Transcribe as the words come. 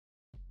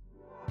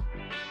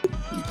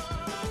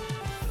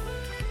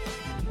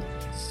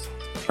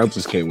I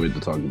just can't wait to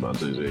talk about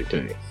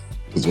JJK.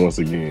 Because once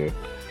again,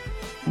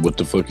 what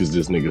the fuck is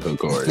this nigga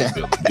Hikari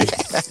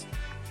ability?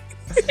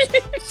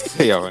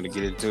 Y'all want to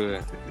get into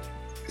it?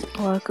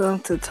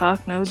 Welcome to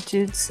Talk No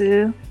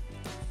Jutsu.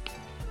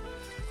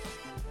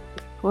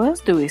 What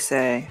else do we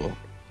say?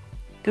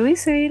 Do we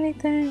say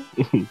anything?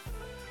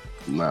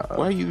 Nah.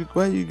 Why you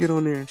get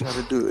on there and try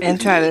to do it? And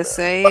try to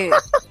say it.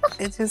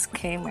 It just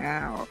came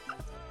out.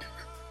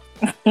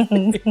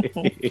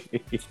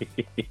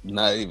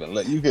 Not even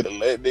let you could have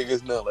let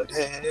niggas know, like,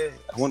 hey,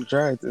 I want to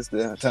try it this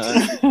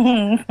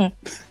time.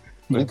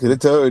 We could have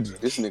told you.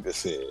 This nigga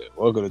said,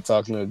 "Welcome to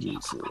Talk No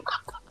Jutsu."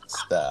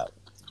 Stop.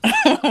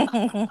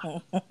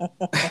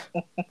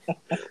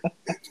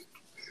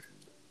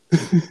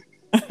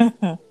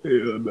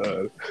 Hell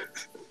nah.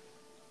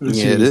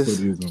 Yeah,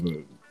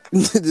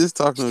 this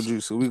Talk No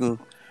Jutsu. We gonna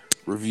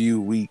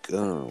review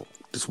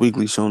this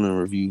weekly shonen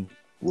review.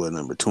 What,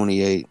 number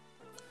 28?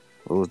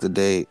 What was the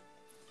date?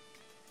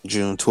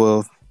 June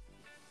 12th.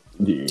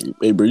 Yeah,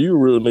 hey, bro, you a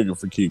real nigga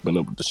for keeping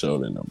up with the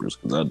shonen numbers,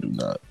 because I do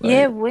not.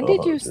 Yeah, when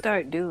did you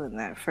start doing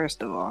that,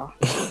 first of all?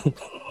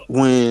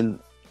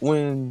 when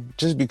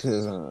just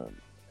because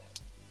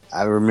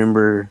I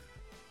remember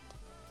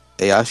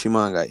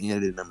Ayashimon got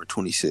ended at number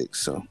 26,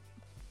 so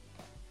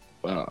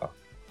ever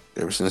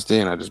since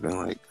then I just been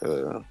like,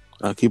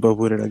 I'll keep up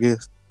with it, I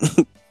guess.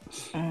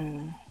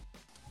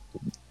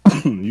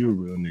 You a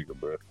real nigga,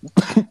 bro.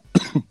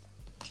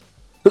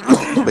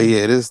 But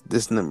yeah,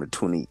 this number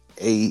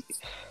 28.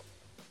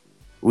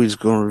 We just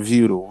gonna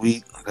review the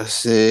week, like I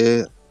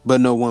said,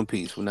 but no One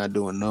Piece. We're not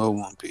doing no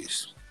One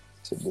Piece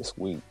to this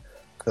week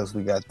because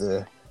we got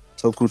the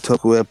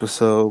Toku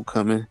episode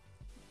coming.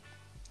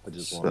 I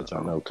just want to let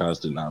y'all know, Kosh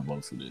did not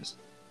vote for this.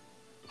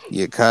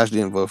 Yeah, Kosh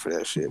didn't vote for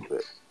that shit,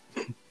 but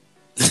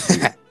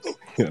yeah,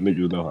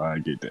 niggas know how I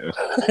get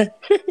that.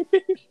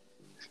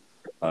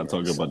 I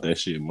talk about that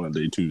shit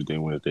Monday, Tuesday,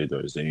 Wednesday,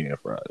 Thursday, and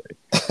Friday.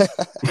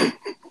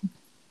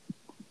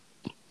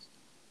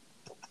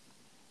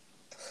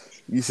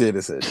 You said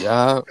it's a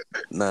job,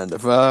 9 to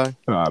 5.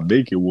 I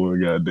make it one,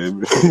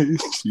 goddamn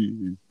it.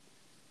 Shit.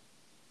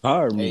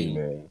 Hire me,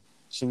 man.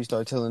 Should we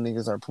start telling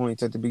niggas our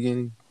points at the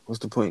beginning? What's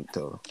the point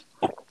total?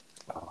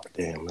 Oh,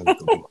 damn. Let me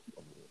go.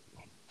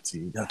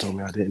 See, y'all told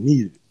me I didn't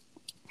need it.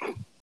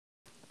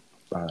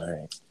 All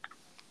right.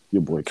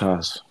 Your boy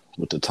Kosh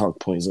with the Talk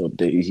Points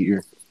update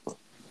here.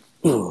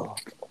 Open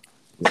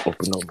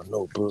up my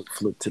notebook,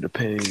 flip to the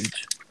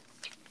page.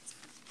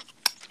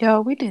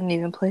 Yo, we didn't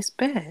even place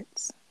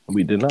bets.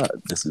 We did not.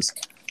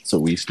 So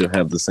we still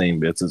have the same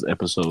bets as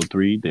episode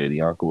 3, Daddy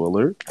Uncle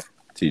Alert.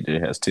 TJ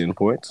has 10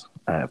 points.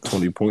 I have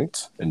 20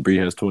 points. And Bree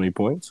has 20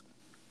 points.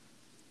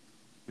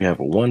 We have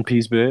a One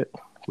Piece bet,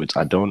 which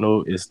I don't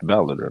know is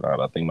valid or not.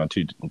 I think my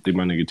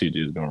nigga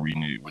TJ is gonna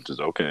renew, which is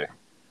okay.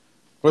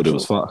 But it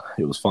was 5.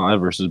 It was 5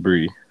 versus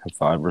Bree and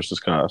 5 versus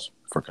Kosh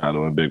for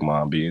Kaido and Big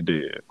Mom being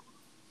dead.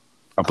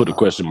 I put a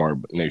question mark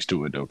next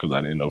to it though because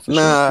I didn't know for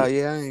sure. Nah,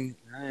 yeah, I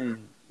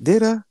ain't.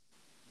 Did I?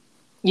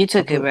 You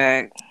took it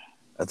back.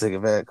 I took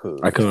it back. Cool.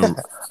 I couldn't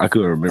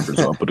remember,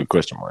 so I put a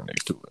question mark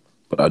next to it.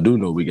 But I do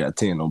know we got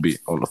 10 on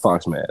the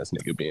Fox Mask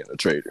nigga being a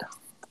traitor.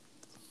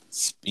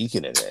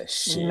 Speaking of that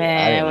shit,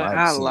 man,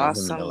 I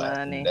lost some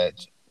money.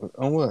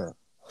 On what?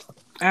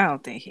 I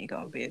don't think he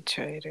gonna be a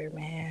traitor,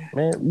 man.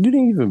 Man, you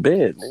didn't even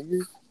bet,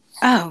 nigga.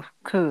 Oh,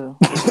 cool.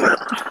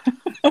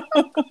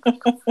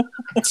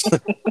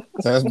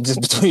 That's just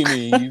between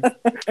me and you.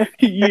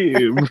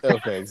 Yeah.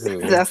 Okay,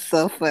 cool. That's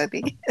so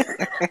funny.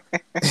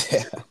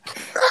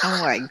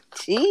 I'm like,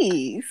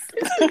 jeez.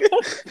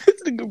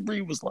 This nigga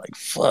Bree was like,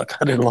 fuck,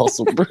 I done lost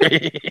some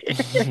bread.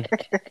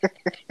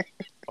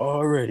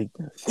 Already.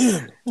 That's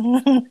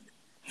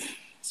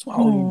why I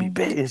don't be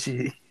betting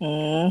shit.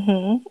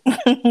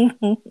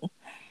 Mm-hmm.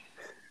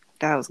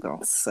 That was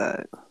gonna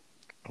suck.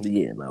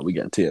 Yeah, nah, we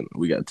got 10.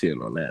 We got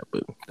 10 on that,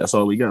 but that's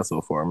all we got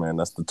so far, man.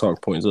 That's the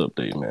Talk Points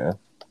update, man.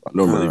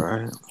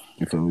 Normally,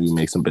 if we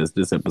make some bets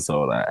this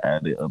episode, I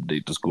add it,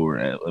 update the score,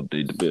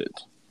 update the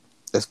bets.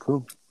 That's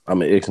cool. I'm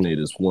gonna X-nate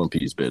this One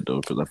Piece bet though,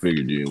 because I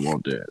figured you didn't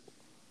want that.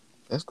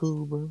 That's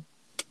cool, bro.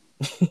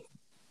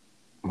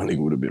 My nigga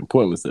would have been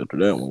pointless after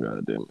that one,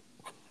 goddamn it.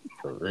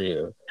 For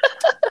real.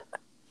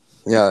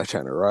 Y'all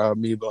trying to rob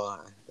me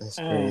blind. That's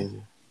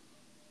crazy.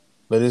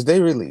 But is they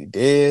really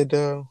dead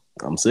though?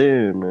 I'm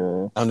saying,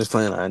 man. I'm just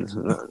playing. I'm just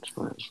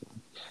playing.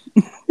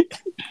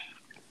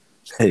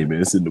 Hey,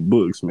 man, it's in the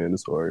books, man.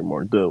 It's already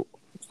marked up.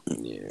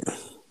 Yeah.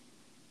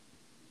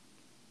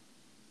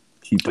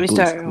 We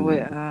starting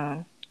with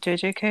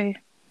JJK.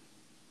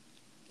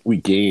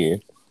 We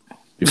can.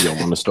 If y'all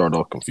want to start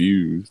off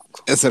confused.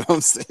 That's what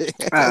I'm saying.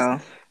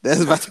 That's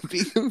about to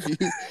be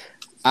confused.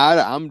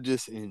 I'm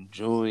just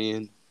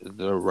enjoying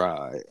the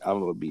ride.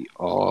 I'm gonna be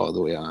all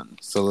the way on.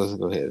 So let's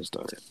go ahead and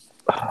start it.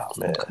 Oh,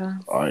 man. Okay.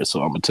 All right,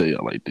 so I'm gonna tell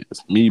y'all like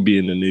this. Me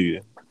being the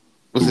nigga.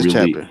 What's this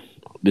chapter?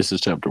 This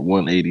is chapter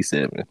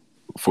 187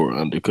 for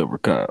Undercover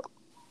Cop.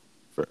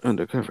 For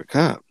Undercover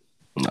Cop.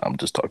 Nah, I'm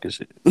just talking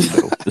shit. You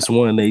know, it's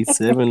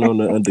 187 on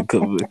the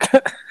undercover.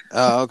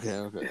 Oh,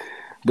 okay.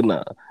 But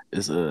nah,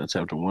 it's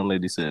chapter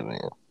 187,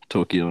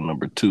 Tokyo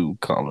number 2,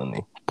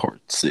 Colony,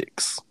 part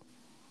 6.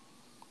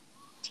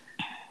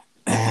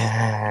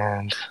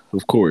 And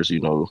of course, you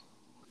know,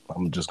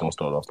 I'm just gonna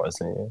start off by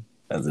saying,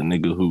 as a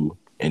nigga who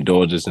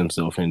indulges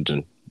himself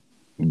into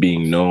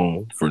being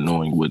known for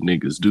knowing what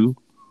niggas do,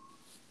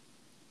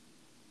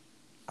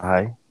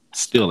 I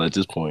still at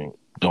this point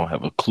don't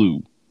have a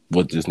clue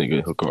what this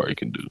nigga Hikari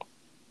can do.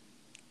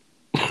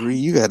 Bree,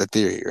 you got a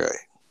theory,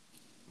 right?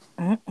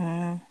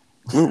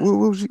 What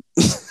was you?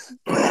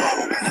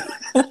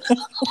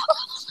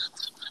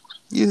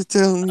 You was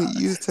telling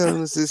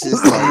us it's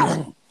just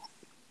like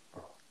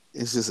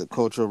it's just a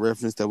cultural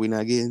reference that we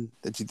not getting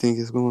that you think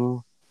is going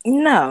on.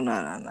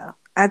 No.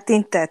 I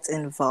think that's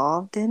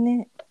involved in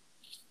it.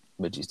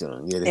 But you still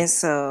don't get it. And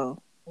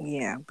so,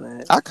 yeah,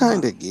 but I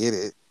kind of get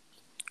it.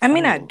 I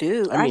mean, I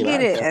do. I mean, I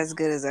get I it ca- as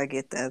good as I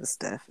get the other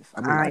stuff. If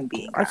I mean, I'm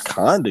being I honest.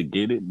 kind of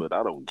get it, but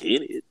I don't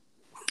get it.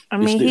 I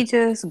mean, he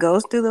just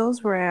goes through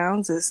those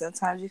rounds, and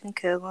sometimes you can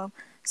kill him,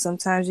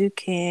 sometimes you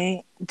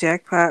can't.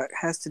 Jackpot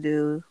has to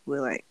do with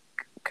like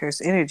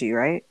curse energy,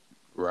 right?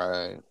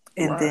 Right.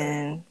 And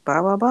then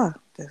blah,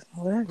 just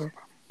whatever.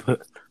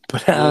 But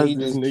how he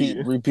this just keep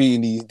nigga?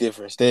 repeating these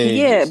different stages.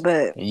 Yeah,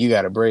 but and you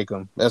got to break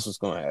them. That's what's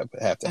gonna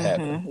have to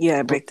happen.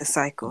 Yeah, break the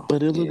cycle.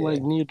 But it looked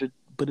like near the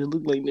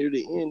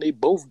end, they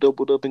both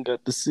doubled up and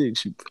got the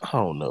 6. I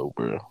don't know,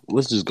 bro.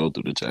 Let's just go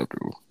through the chapter.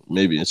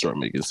 Maybe it start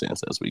making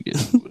sense as we get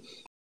into it.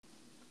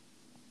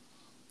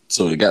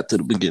 So it got to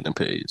the beginning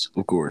page,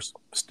 of course.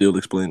 Still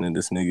explaining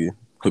this nigga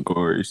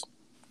Hikari's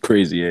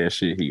crazy ass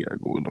shit he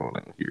got going on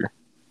out here.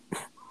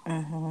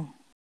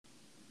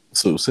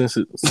 So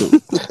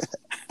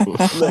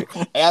Look,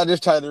 I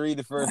just tried to read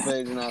the first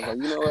page and I was like,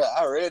 you know what?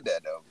 I read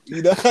that though.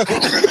 You know.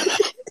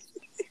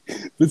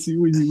 But see,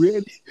 when you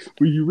read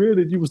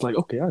it, you was like,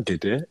 okay, I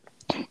get that.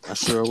 I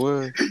sure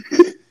was.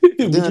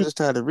 Then I just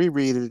tried to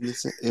reread it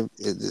and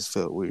it just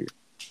felt weird.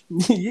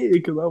 Yeah,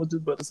 because I was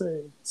just about to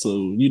say.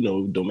 So, you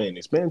know, domain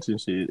expansion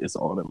shit, it's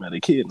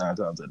automatic hit 9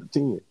 times out of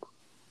 10.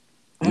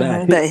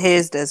 But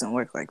his doesn't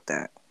work like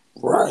that.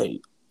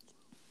 Right.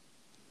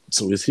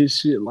 So is his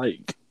shit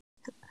like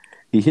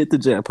he hit the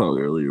jackpot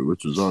earlier,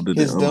 which was all the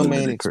his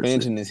domain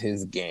expansion is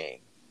his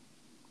game.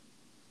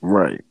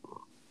 Right.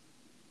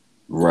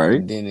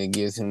 And then it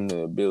gives him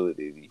the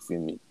ability to, you feel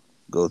me,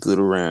 go through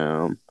the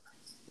round.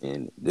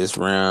 And this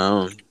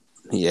round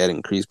he had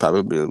increased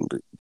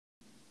probability.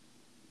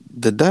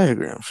 The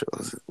diagram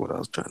shows what I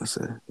was trying to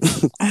say.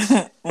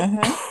 Yeah.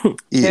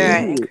 They're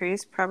at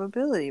increased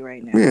probability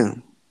right now.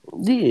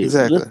 Yeah,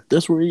 exactly.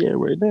 That's where he at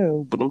right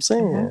now. But I'm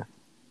saying,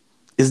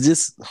 is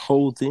this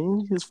whole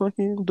thing his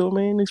fucking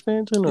domain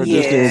expansion or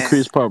just the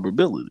increased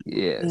probability?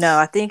 Yes. No,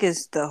 I think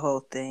it's the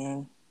whole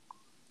thing.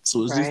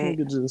 So is this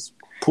nigga just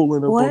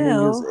pulling up on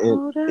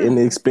niggas and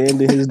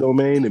expanding his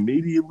domain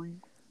immediately?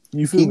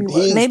 You feel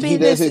me? Maybe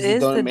this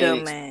is the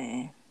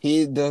domain.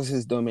 He does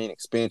his domain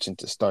expansion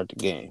to start the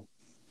game.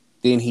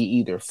 Then he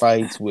either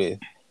fights with,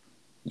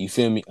 you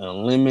feel me,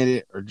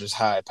 unlimited or just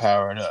high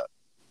powered up.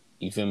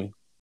 You feel me?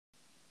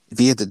 If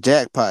he hit the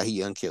jackpot,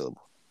 he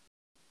unkillable.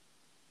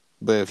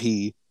 But if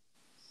he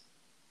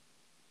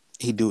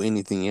do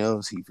anything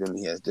else, he feel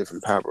me, he has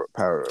different power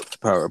up. The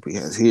power up he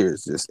has here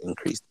is just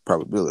increased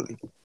probability.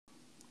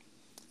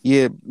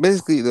 Yeah,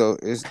 basically though,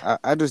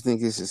 I just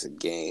think it's just a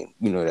game,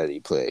 you know, that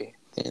he play,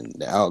 and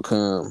the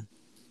outcome.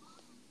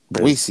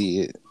 We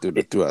see it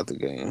throughout the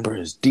game. But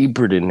it's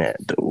deeper than that,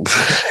 though.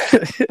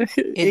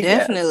 It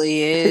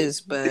definitely is,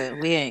 but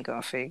we ain't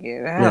gonna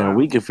figure it out. Yeah,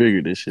 we can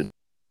figure this shit.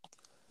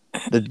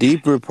 The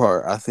deeper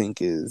part, I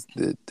think, is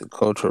the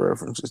cultural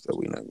references that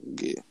we not gonna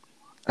get.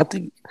 I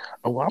think.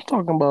 I'm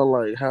talking about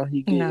like how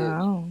he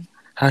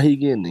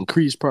getting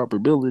increased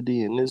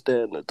probability and this,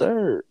 that, and the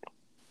third.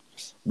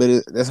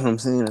 But that's what I'm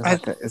saying.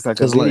 It's like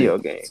a video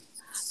game.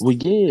 Well,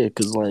 yeah,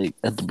 because like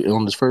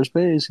on this first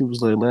page, he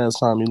was like, last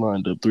time he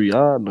lined up 3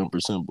 odd number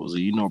symbols,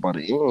 and you know by the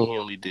end he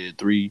only did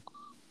 3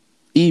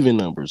 even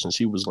numbers, and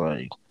she was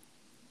like,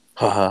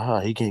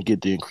 he can't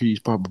get the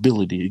increased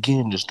probability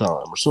again this time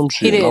or some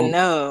shit. He didn't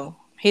know.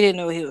 He didn't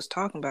know what he was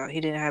talking about. He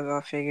didn't have it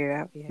all figured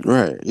out yet.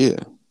 Right? Yeah.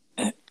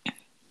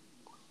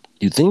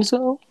 You think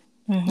so?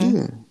 Mm-hmm.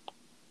 Yeah.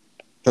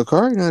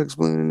 Hikari not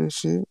explaining this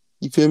shit.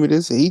 You feel me?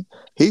 This he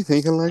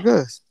thinking like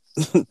us.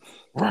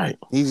 Right.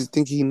 He just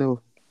think he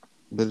know.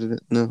 But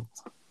no,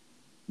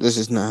 this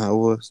is not how it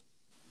was.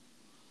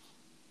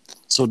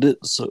 So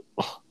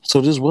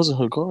this wasn't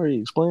Hikari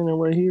explaining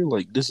right here.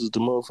 Like this is the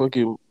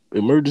motherfucking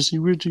emergency,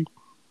 Richie.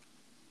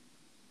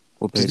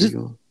 What page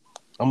you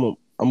on?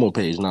 I'm on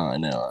page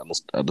 9 now.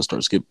 I just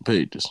started skipping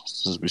pages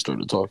since we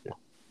started talking.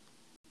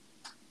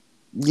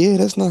 Yeah,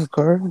 that's not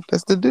Hikari.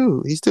 That's the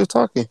dude. He's still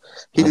talking.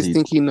 He just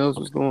think he knows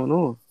what's going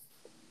on.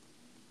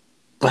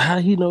 But how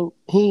he know?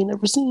 He ain't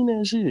never seen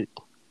that shit.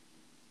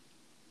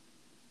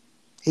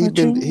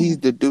 He's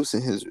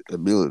deducing his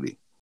ability.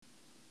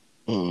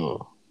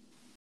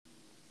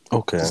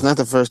 Okay. It's not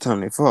the first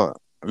time they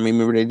fought. I mean,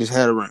 remember they just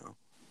had a round.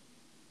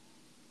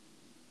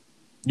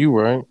 You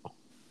right.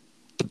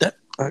 But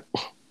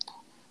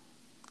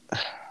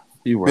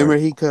you right. Remember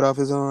he cut off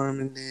his arm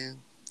and then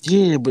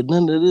Yeah, but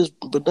none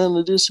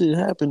of this shit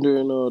happened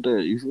during all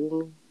that. You feel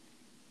me?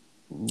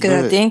 Because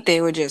I but think they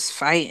were just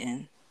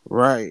fighting.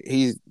 right,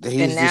 he's And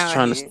just now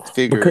trying to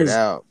figure it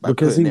out by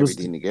because putting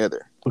everything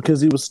together.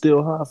 he was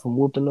still high from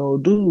whooping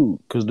old dude.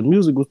 Because the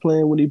music was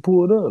playing when he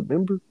pulled up.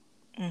 Remember?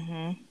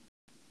 Mm-hmm.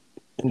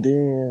 And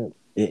then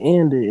it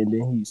ended, and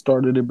then he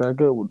started it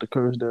back up with the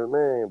curse their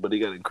name, but he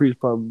got increased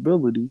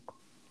probability.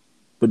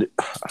 But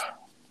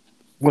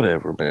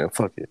whatever, man.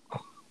 Fuck it.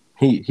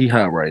 He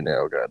high right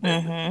now,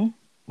 goddamn. Mm-hmm.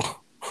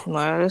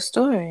 Moral of the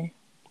story.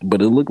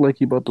 But it looked like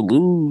he about to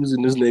lose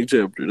in this next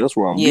chapter. That's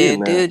where I'm Yeah,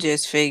 getting at. dude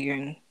just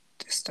figuring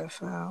this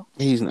stuff out.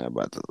 He's not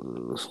about to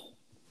lose.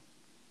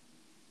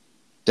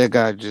 That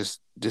guy just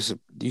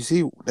you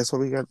see, that's why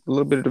we got a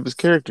little bit of his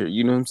character.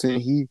 You know what I'm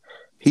saying?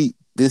 He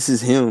this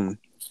is him.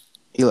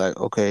 He like,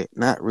 okay,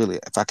 not really.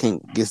 If I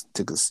can't get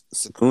to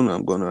Sukuna,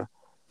 I'm gonna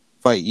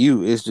fight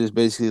you. It's just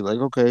basically like,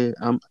 okay,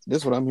 this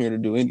is what I'm here to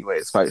do anyway,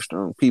 is fight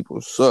strong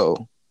people.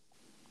 So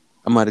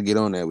I'm about to get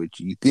on that with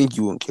you. You think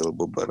you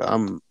unkillable, but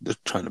I'm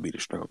just trying to be the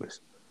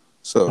strongest.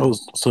 So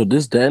so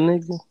this that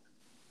nigga?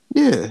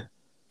 yeah.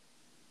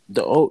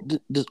 This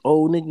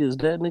old nigga is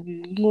that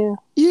nigga again?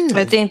 Yeah.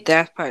 I think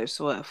that part's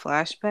what, a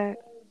flashback?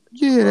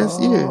 Yeah, that's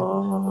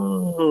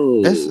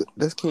Oh.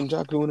 that's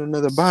Kenjaku in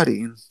another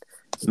body and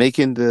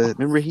making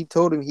remember he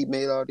told him he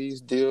made all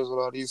these deals with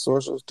all these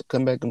sorcerers to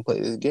come back and play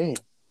this game.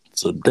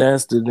 So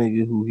that's the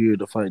nigga who here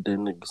to fight that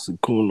nigga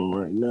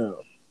Sukuna right now.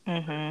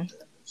 Mm-hmm.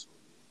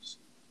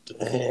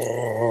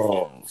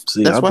 Damn.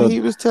 See, That's why he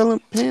was telling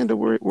Panda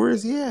where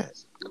is he at?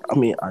 I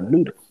mean, I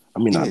knew that. I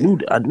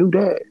knew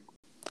that.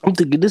 I'm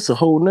thinking this a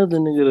whole nother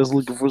nigga that's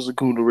looking for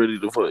Sukuna ready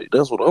to fight.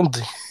 That's what I'm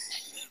thinking.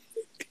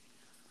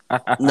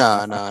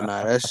 Nah.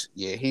 That's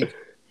he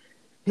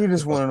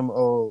just one of them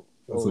old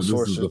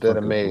sorcerers that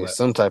have made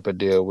some type of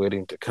deal with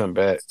him to come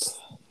back.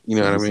 You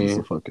know what I mean? This is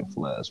a fucking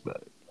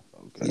flashback.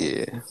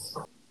 Okay. Yeah.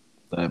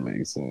 That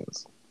makes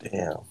sense.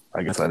 Damn.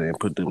 I guess I didn't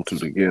put them two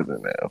together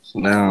now.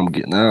 Now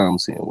I'm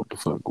seeing what the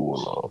fuck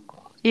going on.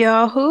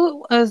 Y'all,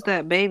 who was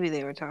that baby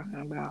they were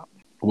talking about?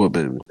 What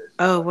baby?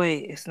 Oh,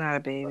 wait, it's not a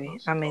baby.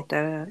 I made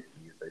that up.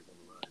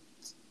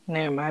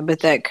 Never mind. But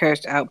that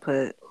cursed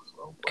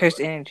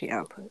energy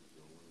output.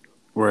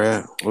 Where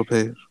at? What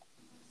page?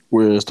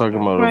 Where it's talking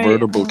about a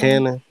vertical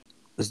cannon.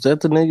 Is that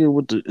the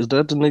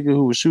nigga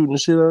who was shooting the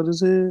shit out of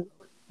his head?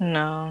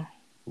 No.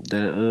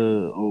 That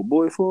old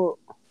boy fought?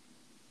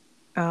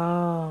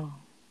 Oh.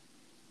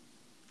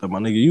 That my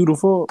nigga you the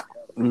fault?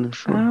 I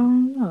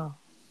don't know.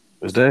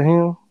 Is that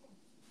him?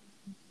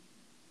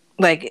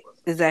 Like,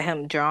 is that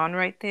him drawn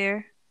right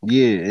there?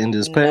 Yeah, in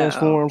this past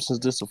form, since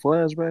this a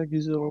flashback,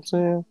 you see what I'm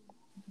saying?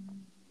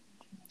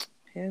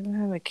 He doesn't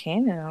have a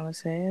cannon on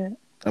his head.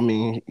 I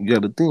mean, you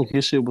gotta think,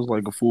 his shit was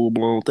like a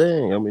full-blown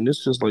thing. I mean,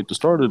 it's just like the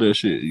start of that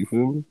shit, you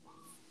feel me?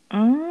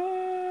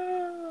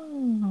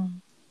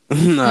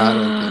 No, I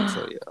don't think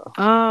so,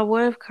 y'all.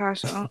 What if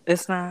Kasha?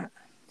 It's not.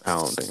 I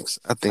don't think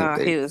so. I think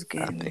he was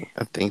getting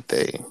I think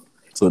they.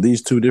 So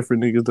these two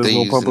different niggas that's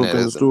gonna pop up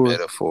in the store.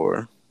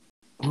 Metaphor.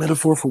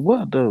 Metaphor for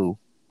what though?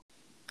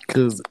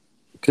 Cause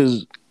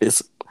that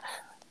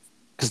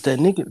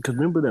nigga. Cause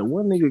remember that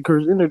one nigga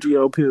cursed energy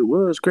output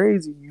was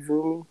crazy. You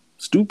feel me?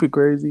 Stupid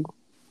crazy.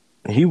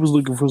 And he was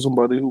looking for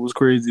somebody who was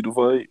crazy to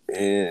fight,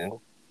 and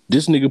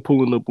this nigga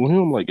pulling up on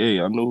him like, "Hey,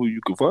 I know who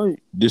you can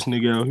fight. This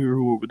nigga out here,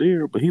 who over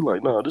there." But he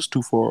like, "Nah, this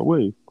too far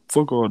away.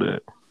 Fuck all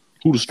that.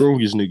 Who the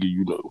strongest nigga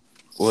you know?"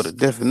 Well, the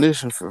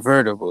definition for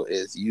vertical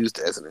is used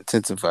as an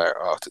intensifier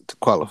often to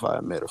qualify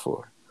a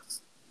metaphor.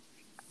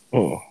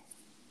 Oh,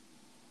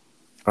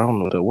 I don't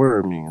know what that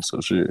word means.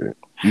 So shit,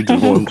 you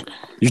just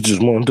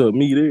wanted up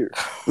me there.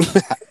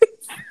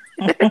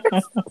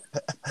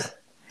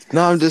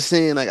 No, I'm just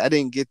saying, like, I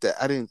didn't get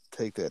that. I didn't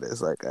take that as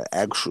like an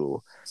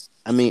actual.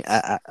 I mean,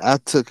 I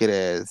took it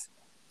as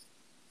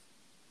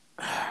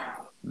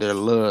their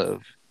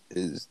love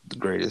is the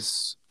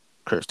greatest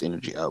cursed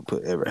energy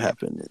output ever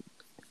happened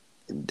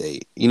in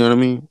date. You know what I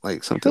mean?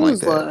 Like something like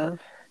that. Love?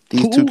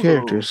 These two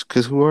characters,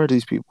 because who are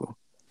these people?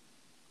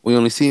 We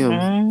only see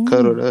them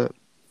cuddled up.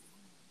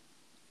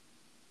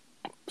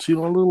 She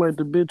don't look like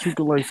the bitch who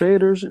could like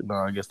fade her shit. No,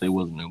 I guess they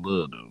wasn't in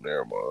love though.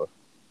 Never mind.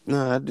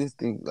 No, I just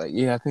think like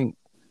I think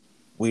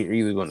we're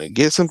either gonna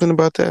get something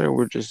about that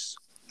or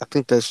I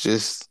think that's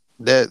just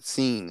that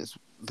scene is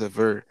the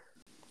vert.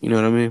 You know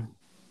what I mean?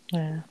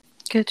 Yeah.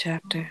 Good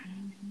chapter.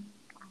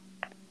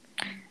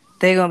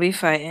 They gonna be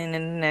fighting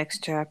in the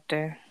next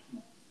chapter.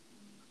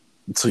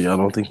 So y'all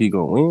don't think he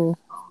gonna win?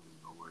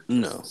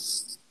 No.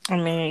 I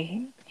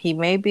mean, he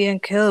may be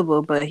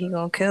unkillable, but he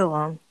gonna kill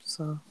him.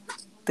 So I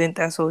think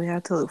that's what we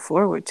have to look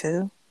forward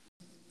to.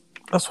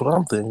 That's what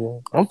I'm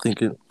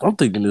thinking. I'm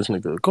thinking this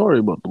nigga Akari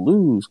about to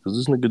lose because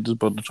this nigga just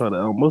about to try to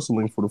out-muscle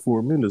him for the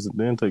 4 minutes and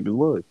then take his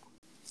life.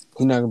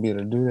 He's not gonna be able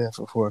to do that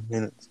for 4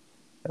 minutes.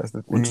 That's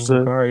the thing. What you say?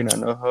 Akari not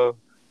know how.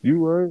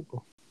 You right?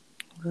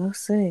 We'll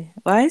see.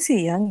 Why is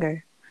he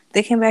younger?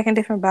 They came back in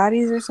different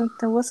bodies or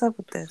something? What's up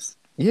with this?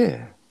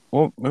 Yeah.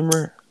 Well,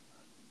 remember,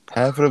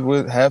 half of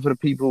the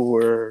people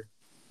were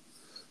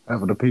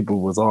Half of the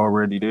people was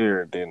already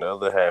there, and then the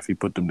other half he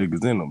put them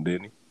niggas in them,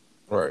 didn't he?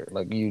 right,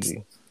 like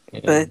Yuji.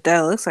 But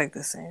that looks like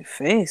the same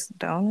face,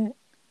 don't it?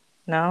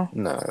 No,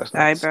 No, that's the not the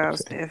eyebrows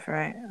same thing.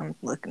 different. I'm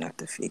looking at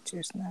the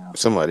features now.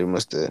 Somebody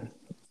must have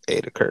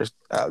ate a cursed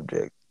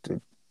object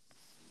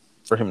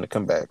for him to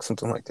come back,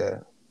 something like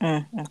that.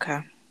 Okay.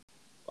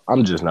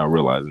 I'm just not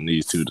realizing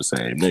these two the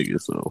same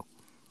niggas, so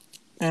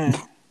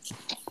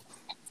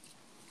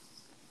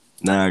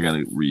now I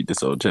gotta read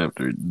this whole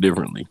chapter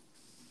differently.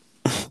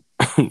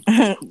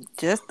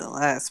 Just the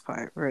last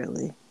part,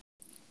 really.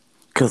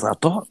 Cause I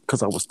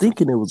was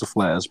thinking it was a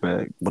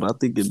flashback, but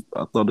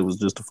I thought it was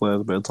just a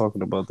flashback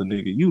talking about the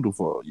nigga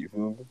Uniform. You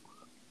feel me?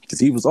 Cause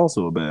he was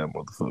also a bad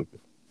motherfucker,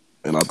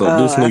 and I thought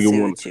Oh, this I nigga see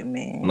wanted, what you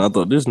mean. and I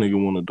thought this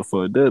nigga wanted to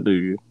fuck that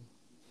nigga,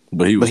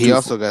 but he was. But he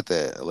also got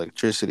that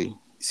electricity. You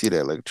see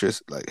that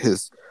electricity, like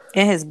his.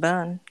 In his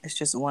bun, it's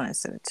just one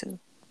instead of two.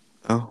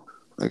 Oh,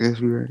 I guess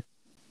you're right.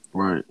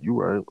 Right, you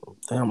right.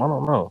 Damn, I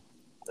don't know.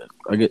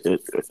 I get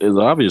it's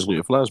obviously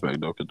a flashback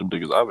though, because them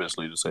niggas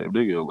obviously the same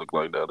nigga. It look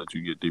like now that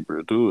you get deeper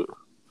into it.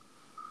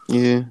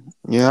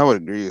 Yeah, I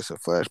would agree. It's a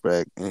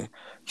flashback. You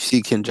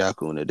see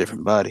Kenjaku in a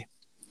different body.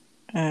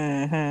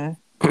 Yep.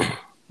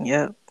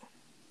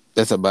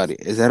 That's a body.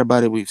 Is that a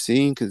body we've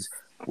seen? Because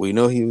we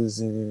know he was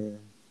in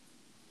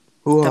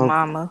The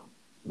mama.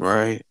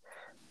 Right.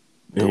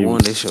 The He one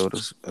was- they showed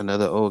us,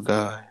 another old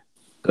guy.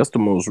 That's the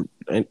most.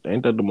 Ain't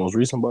that the most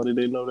recent body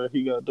they know that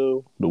he got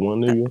though? The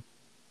one nigga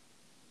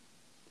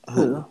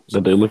Who?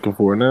 that they looking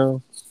for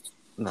now.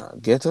 Nah,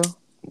 Ghetto?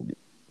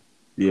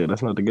 Yeah,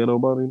 that's not the ghetto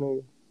body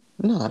nigga.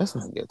 No, that's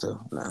not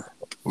Ghetto. Nah,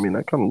 I mean,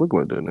 that kind of look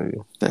like that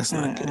nigga. that's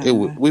not Ghetto.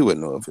 We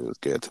wouldn't know if it was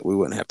Ghetto. We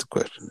wouldn't have to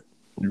question it.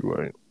 You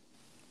right.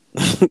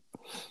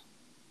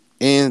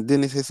 And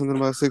didn't they say something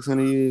about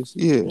 600 years?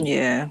 Yeah.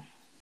 Yeah.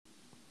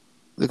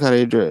 Look how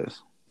they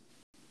dress.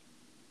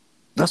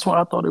 That's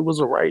why I thought it was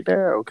a right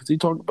now, because he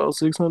talked about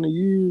 600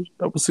 years.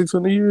 That was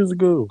 600 years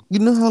ago. You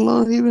know how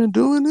long he been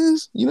doing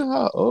this? You know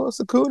how old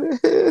Sakura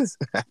is?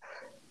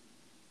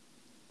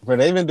 Bro,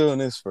 they've been doing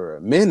this for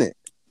a minute.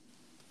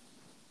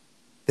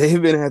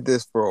 They've been at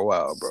this for a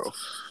while, bro.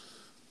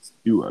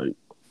 You right.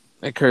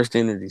 That cursed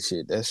energy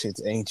shit, that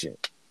shit's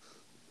ancient.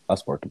 I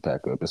sparked the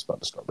pack up. It's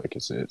about to start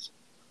making sense.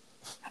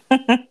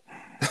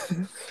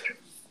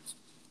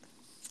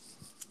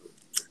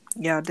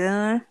 Y'all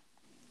done?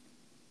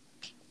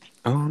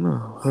 I don't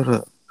know. Hold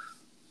up.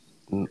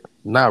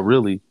 Not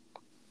really,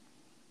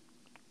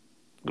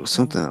 There was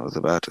something I was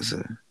about to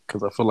say.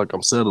 because I feel like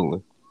I'm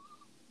settling.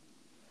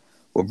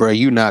 Well, bro,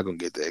 you're not gonna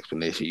get the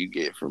explanation you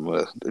get from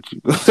us.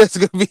 That's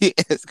gonna be.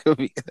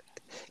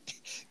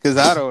 Because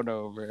I don't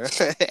know, bro.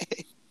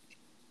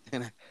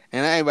 and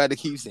I ain't about to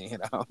keep saying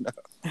I don't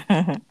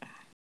know.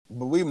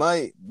 But we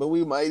might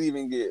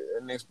even get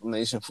an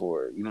explanation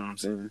for it. You know what I'm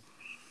saying?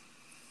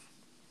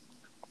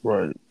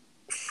 Right.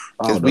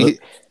 Because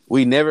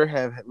we never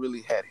have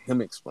really had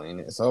him explain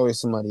it. It's always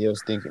somebody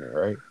else thinking it,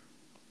 right?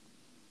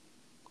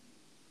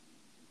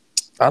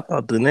 I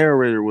thought the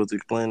narrator was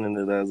explaining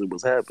it as it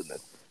was happening.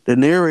 The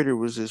narrator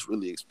was just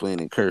really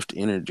explaining cursed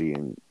energy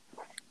and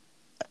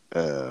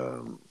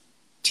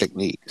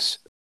techniques.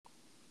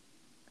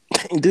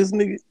 Ain't this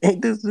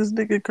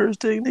nigga curse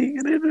technique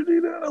and energy?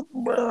 I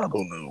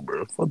don't know,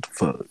 bro. What the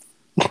fuck?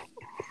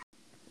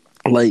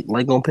 like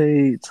on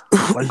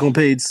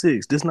page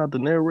 6. This not the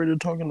narrator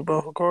talking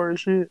about Hikari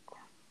shit?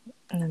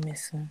 Let me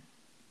see.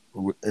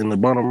 In the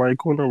bottom right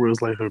corner where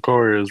it's like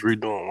Hikari is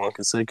redoing one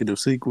consecutive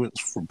sequence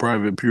for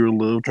private pure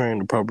love train,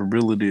 the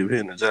probability of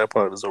hitting the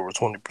jackpot is over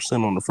 20%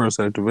 on the first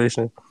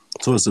activation.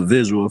 So it's a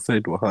visual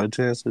effect with high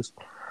chances.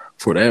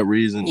 For that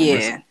reason,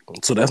 Yeah.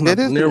 so that's not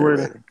the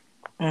narrator.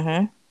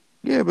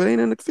 Yeah, but ain't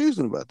nothing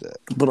confusing about that.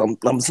 But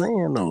I'm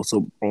saying though,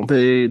 so on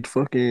page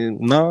fucking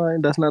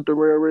 9, that's not the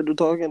narrator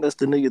talking, that's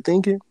the nigga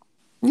thinking.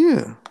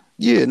 Yeah.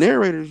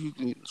 Narrators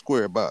usually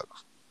square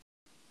box.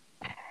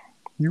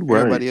 You right.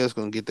 Everybody else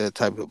gonna get that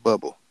type of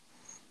bubble.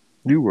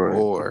 You right.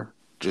 Or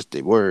just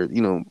a word,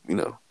 you know.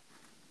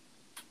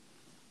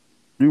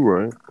 You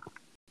right.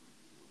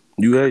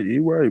 You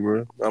right,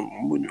 bro.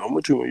 I'm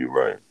with you when you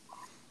right.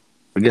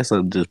 I guess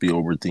I'd just be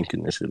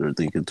overthinking this shit or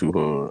thinking too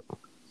hard.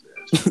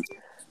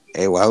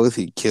 Hey, why was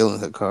he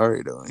killing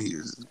Hikari though? He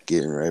was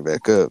getting right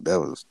back up. That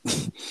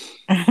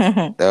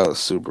was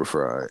super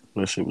fried.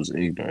 That shit was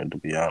ignorant, to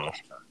be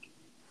honest.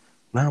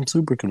 Now I'm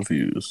super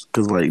confused.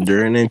 Because, like,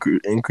 during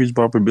increased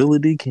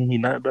probability, can he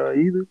not die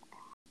either?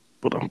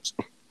 But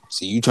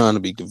See, you trying to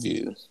be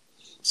confused.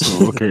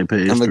 So, okay,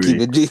 page 3. I'm going to keep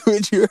it G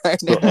with you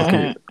right now.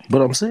 Okay,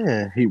 but I'm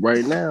saying,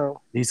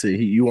 he said,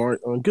 you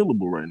aren't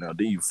unkillable right now.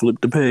 Then you flip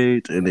the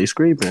page, and they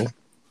scraping.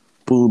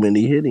 Boom, and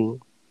he hit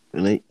him.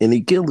 And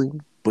he kill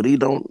him. But he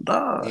don't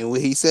die. And when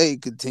he say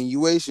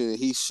continuation,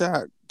 he's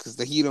shocked because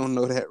he don't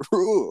know that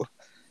rule.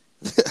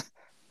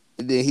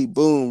 And then he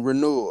boom,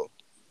 renewal.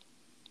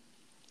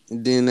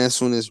 And then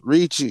that's when it's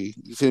Richie.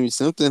 You feel me?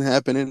 Something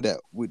happening that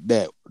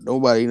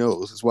nobody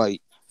knows. That's why,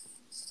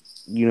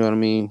 you know what I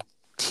mean?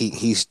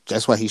 he's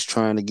that's why he's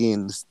trying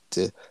again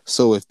to.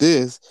 So if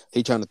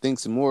he trying to think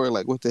some more,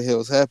 like what the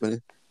hell's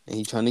happening, and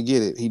he trying to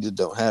get it, he just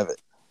don't have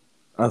it.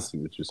 I see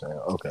what you're saying.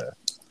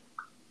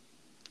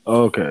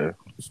 Okay.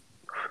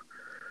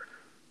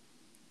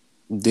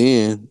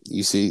 Then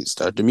you see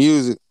start the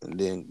music, and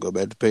then go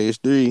back to page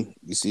 3.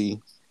 You see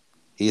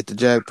he hit the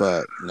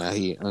jackpot. Now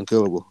he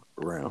unkillable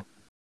around,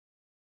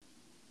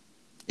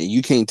 and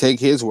you can't take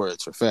his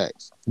words for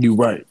facts. You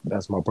right.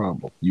 That's my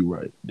problem. You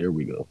right. There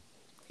we go.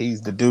 He's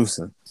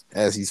deducing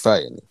as he's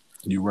fighting it.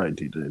 You right,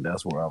 TJ.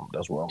 That's where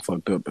I'm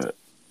fucked up at.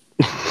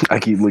 I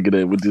keep looking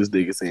at what this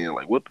nigga saying,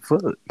 like, what the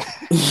fuck?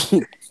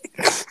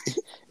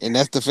 And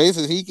that's the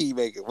faces he keep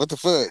making. What the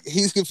fuck?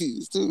 He's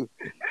confused too.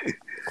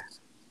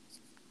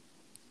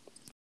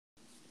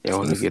 You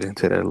want to get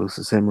into that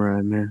Lucid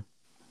Samurai, man?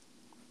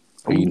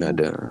 Or you not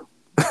done?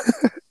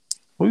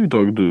 Who you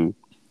talking to?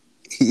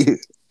 Yeah.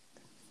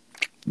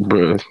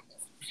 Bruh.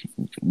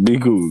 Be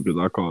cool, because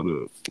I caught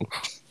up.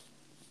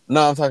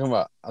 No, I'm talking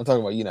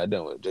about you not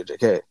done with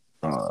JJK.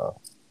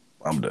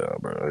 I'm done,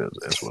 bro.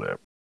 It's whatever.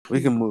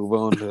 We can move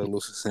on to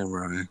Lucid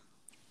Samurai.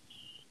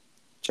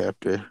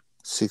 Chapter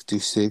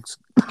 66.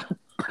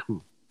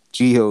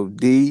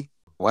 G.O.D.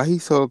 Why he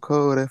so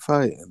cold at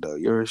fighting, though?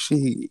 You're a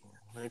she.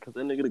 Man, because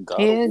that nigga the god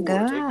Yeah, of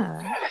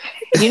war. God.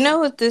 You know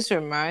what this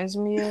reminds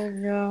me of,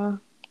 y'all?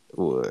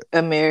 What?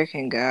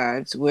 American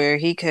Gods, where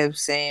he kept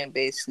saying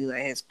basically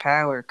like his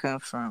power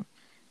comes from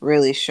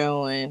really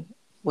showing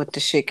what the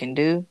shit can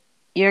do.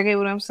 You get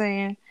what I'm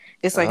saying?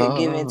 It's like a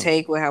give and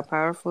take with how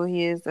powerful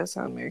he is. That's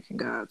how American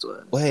Gods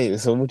was. Wait,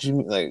 so what you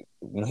mean? Like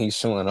when he's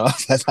showing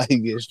off, that's how he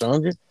gets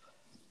stronger?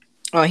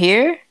 Oh,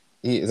 here?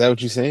 Is that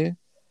what you're saying?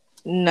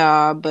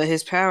 Nah, but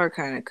his power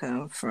kind of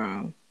comes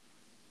from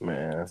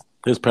Man,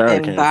 his power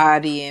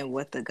embodying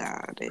what the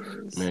god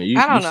is. Man,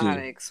 I don't know how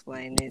to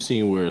explain it.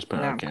 Seen where his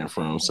power came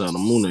from.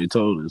 Salamune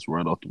told us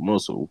right off the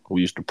muscle.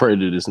 We used to pray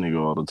to this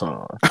nigga all the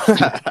time.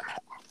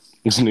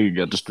 This nigga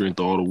got the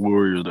strength of all the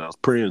warriors that was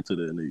praying to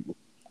that nigga.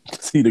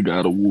 See the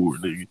god of war,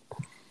 nigga.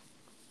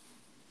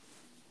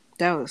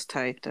 That was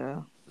tight,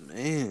 though.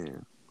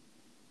 Man.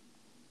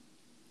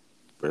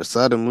 But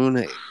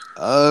Salamune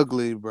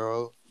ugly,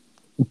 bro.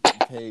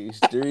 Page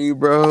 3,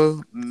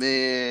 bro.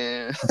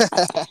 Man.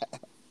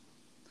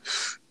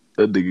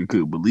 That nigga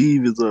couldn't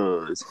believe his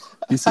eyes.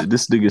 He said,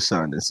 this nigga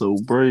shining so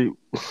bright.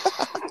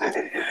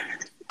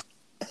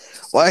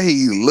 Why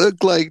he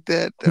look like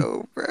that,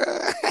 though, bro?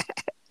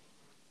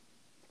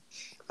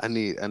 I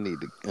need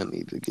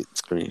to get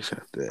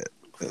screenshot of that.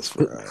 That's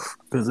right.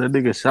 Because that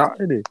nigga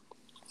shining.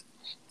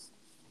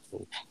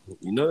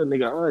 You know that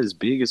nigga eyes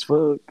big as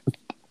fuck.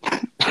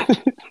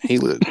 He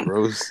look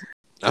gross.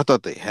 I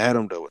thought they had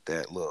him though with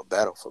that little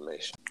battle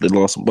formation. They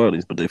lost some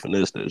bodies, but they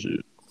finessed that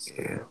shit.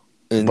 Yeah.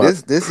 And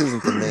this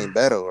isn't the main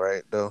battle,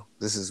 right? Though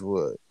this is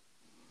what.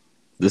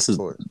 This is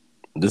like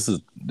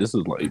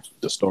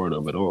the start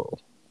of it all.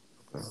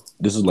 Okay.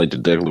 This is like the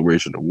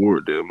declaration of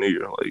war, damn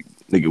nigga. Like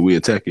nigga, we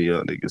attacking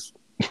y'all niggas.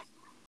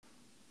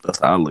 That's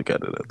how I look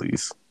at it, at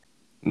least.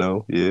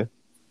 No, yeah.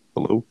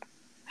 Hello.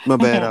 My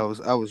bad. I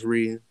was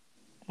reading.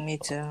 Me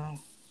too.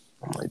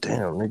 I'm like,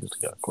 damn, niggas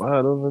got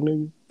quiet on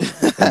the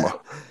nigga.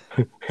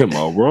 Am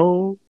I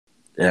wrong?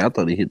 Yeah, I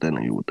thought he hit that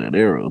nigga with that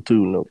arrow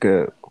too. No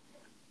cap.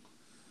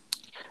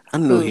 I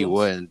knew he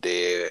wasn't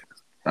dead.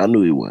 I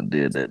knew he wasn't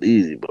dead that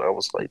easy, but I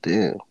was like,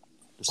 damn.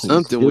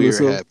 Something weird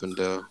happened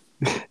though.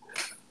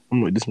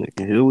 I'm like, this nigga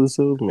can heal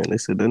himself, man. They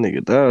said that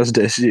nigga dodged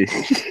that shit.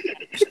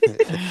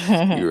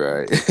 You're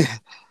right.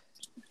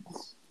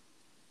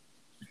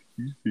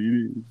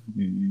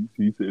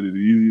 He said it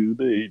easy as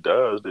day. He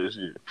dodged that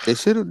shit. They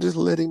should have just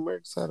let him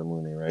murk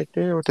Salamune right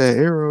there with that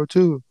arrow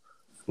too.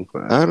 Okay.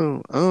 I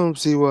don't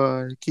see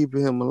why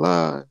keeping him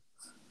alive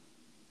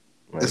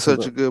is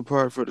such a good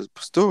part for the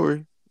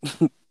story.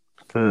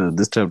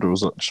 This chapter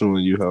was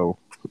showing you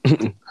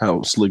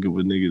how slick of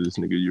a nigga this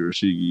nigga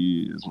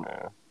Yorishige is,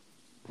 man.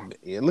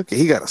 Yeah, look,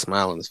 he got a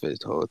smile on his face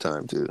the whole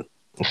time too.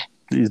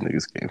 These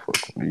niggas can't fuck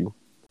with me.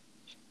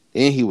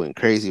 Then he went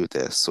crazy with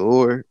that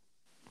sword.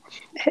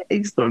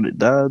 He started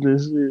dodging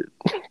shit.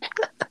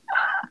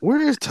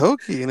 Where is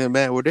Toki and them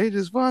at? Were they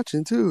just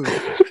watching too?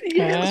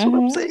 Yeah, that's what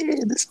I'm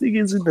saying. This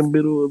nigga's in the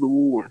middle of the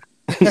war.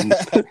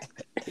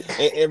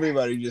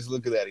 Everybody just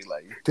looking at him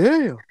like,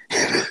 damn.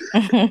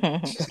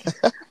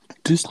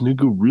 This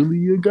nigga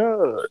really a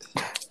god.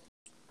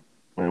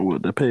 Man,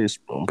 what, that page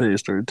on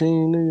page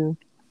 13, nigga?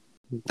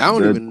 I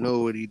don't even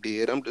know what he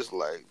did. I'm just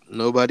like,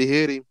 nobody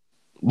hit him.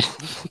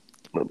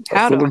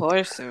 How the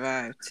horse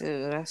survived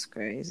too? That's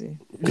crazy.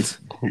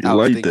 You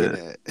like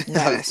that?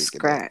 Not a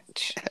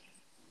scratch.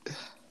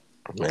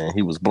 Man,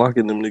 he was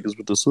blocking them niggas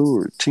with the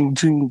sword. Ching,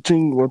 ching,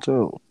 ching. Watch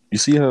out. You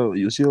see on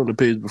the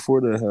page before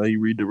that how he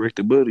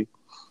redirected Buddy.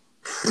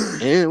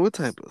 Man, what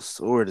type of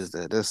sword is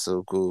that? That's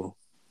so cool.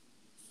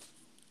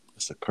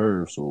 It's a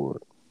curved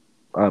sword.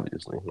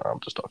 Obviously. Nah, I'm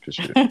just talking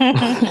shit.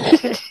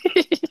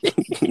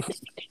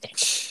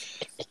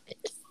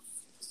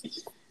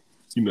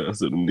 You know, I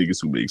said the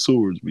niggas who make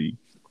swords be.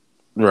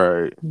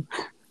 Right.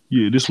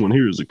 yeah, this one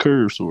here is a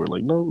curved sword.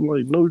 Like, no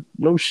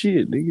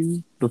shit,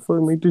 nigga. The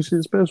fuck make this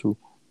shit special?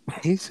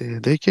 He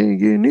said they can't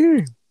get near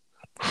him.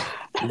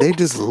 They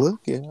just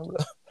looking.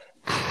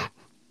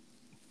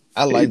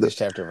 I like this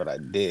chapter, but I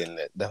didn't.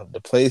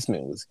 The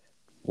placement was,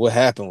 what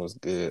happened was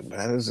good, but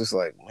I was just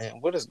like,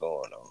 man, what is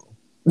going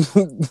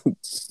on?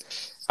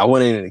 I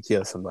wanted him to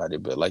kill somebody,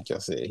 but like y'all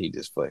said, he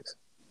just flexed.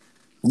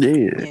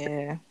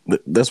 Yeah.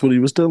 That's what he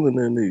was telling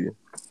that nigga.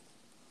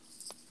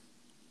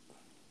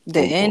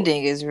 The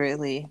ending is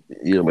really,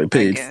 like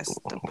page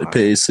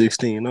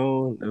 16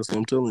 on. That's what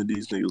I'm telling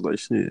these niggas. Like,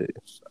 shit,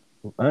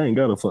 I ain't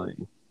gotta fight.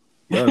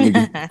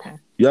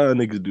 Y'all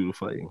niggas do the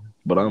fighting,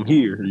 but I'm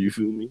here. You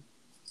feel me?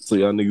 So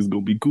y'all niggas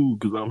gonna be cool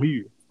because I'm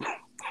here.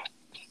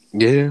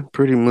 Yeah,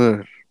 pretty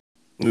much.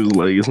 It was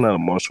like, it's not a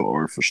martial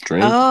art for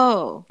strength.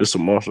 Oh, it's a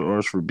martial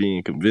arts for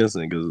being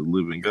convincing because of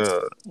living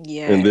God.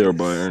 Yeah, and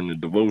thereby earning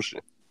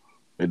devotion.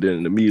 And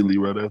then immediately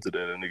right after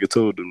that, a nigga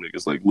told them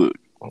niggas, like, look,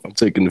 I'm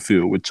taking the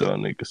field with y'all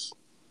niggas.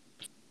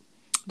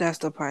 That's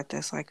the part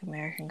that's like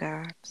American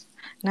Gods.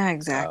 Not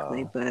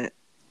exactly, but...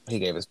 He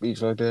gave a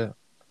speech like that?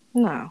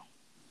 No.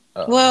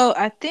 Well,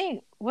 I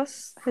think,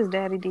 what's his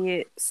daddy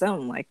did?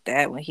 Something like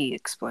that when he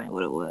explained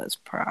what it was,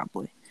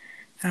 probably.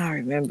 I don't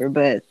remember,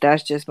 but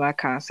that's just my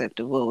concept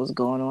of what was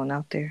going on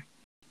out there.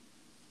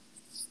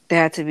 They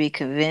had to be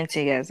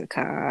convincing as a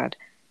god,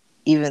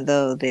 even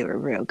though they were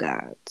real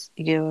gods.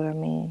 You get what I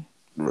mean?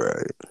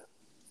 Right.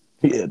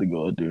 He had to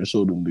go out there and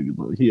show them niggas.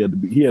 Like, he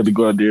had to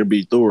go out there and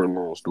be Thor.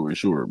 Long story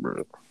short,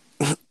 bro.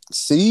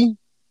 See,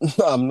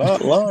 I'm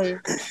not lying.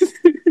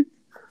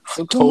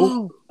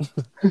 So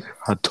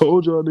I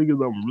told y'all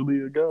niggas I'm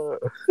really a god.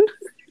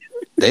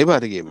 They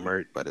about to get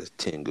murked by this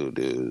Tengu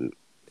dude.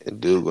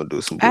 And dude gonna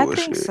do some bullshit.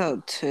 I think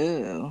so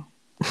too.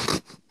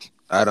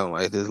 I don't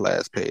like this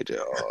last page at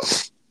all.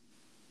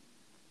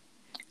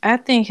 I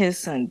think his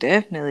son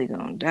definitely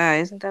gonna die.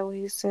 Isn't that what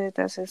he said?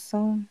 That's his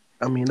son?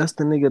 I mean, that's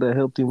the nigga that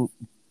helped him.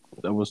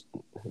 That was,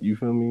 you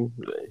feel me?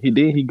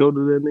 He go to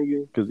that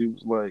nigga because he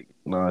was like,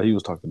 nah, he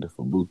was talking to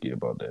Fubuki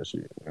about that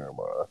shit. Never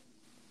mind.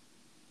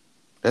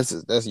 That's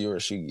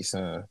Yoroshiki's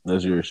son.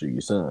 That's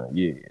Yoroshiki's son,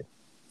 yeah.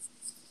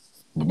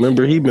 But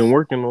remember, he been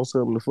working on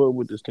something to fuck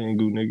with this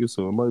Tengu nigga,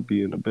 so it might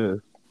be in the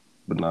best.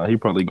 But nah, he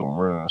probably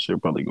gonna run.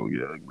 Shit probably gonna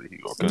get ugly. He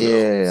gonna cut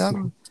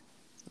out.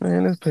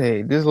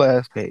 Man, this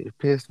last page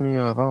pissed me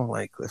off. I don't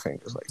like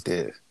cliffhangers like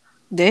this.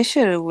 They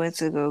should have went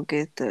to go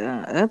get the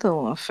other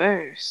one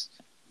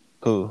first.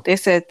 Who? They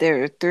said there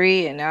were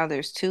 3 and now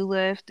there's 2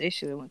 left. They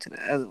should have went to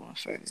the other one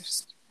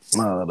first.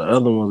 Nah, the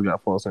other ones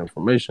got false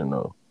information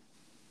though.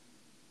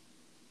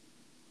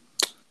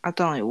 I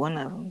thought only one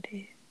of them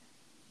did.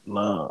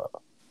 Nah,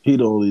 he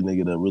the only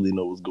nigga that really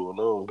know what's going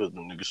on because the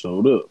nigga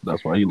showed up.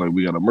 That's why he like,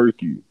 we gotta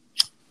murk you.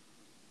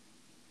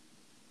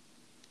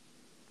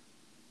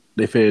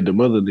 They fed them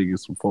other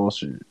niggas some false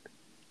shit,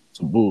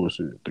 some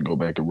bullshit to go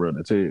back and run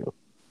the tail.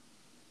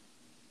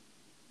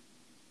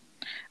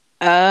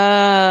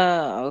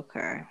 Oh,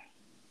 okay.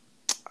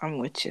 I'm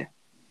with you.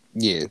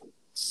 Yeah.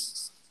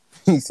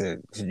 He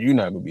said, you're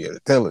not going to be able to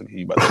tell it.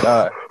 You about to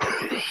die.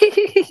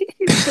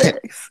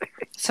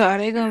 So are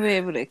they going to be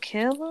able to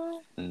kill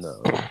him?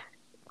 No,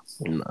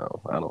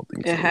 I don't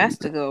think so. It has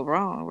to go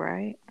wrong,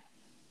 right?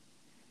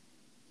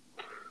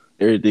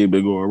 Everything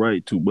been going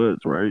right too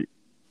much, right?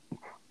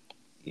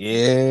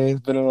 Yeah,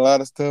 it's been a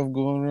lot of stuff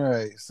going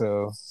right.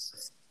 So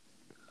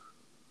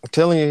I'm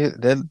telling you,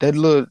 that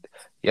little,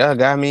 y'all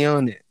got me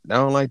on it. I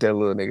don't like that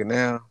little nigga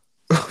now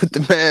with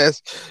the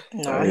mask.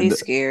 No, he's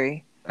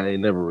scary. I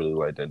ain't never really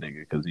liked that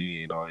nigga because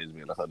he ain't always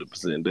been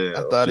 100% down.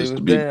 I thought he was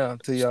down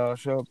till y'all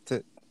show up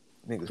to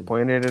niggas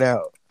pointed it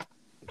out.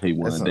 He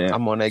wasn't down.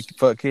 I'm on that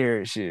fuck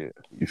carrot shit.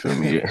 You feel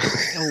me?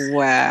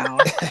 Wow.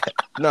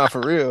 Nah,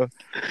 for real.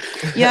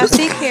 Y'all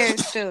see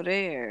Carrot's still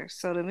there,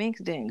 so the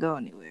minx didn't go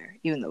anywhere,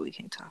 even though we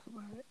can't talk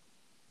about it.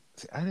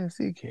 I didn't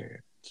see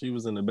Carrot. She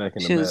was in the back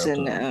in the She was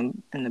in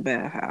the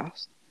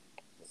bathhouse.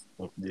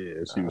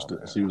 Yeah,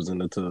 she was in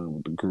the tub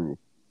with the crew.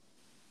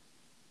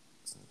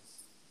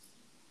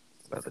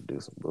 About to do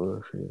some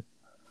bullshit.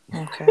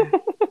 Okay.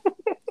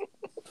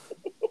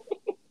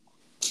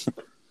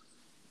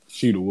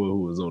 She the one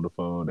who was on the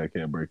phone that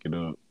can't break it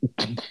up.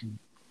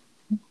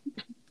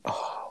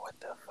 Oh, what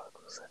the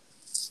fuck was that?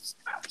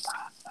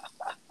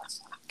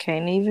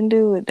 Can't even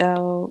do it,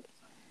 dog.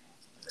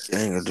 You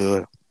ain't gonna do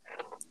it.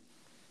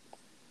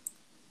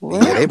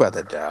 What? Yeah, they about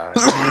to die.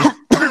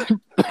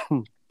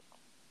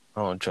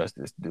 I don't trust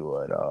this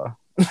duo at all.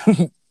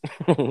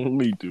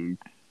 Me too.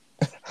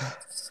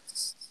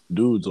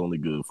 Dude's only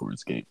good for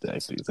escape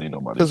tactics. Ain't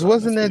nobody. Because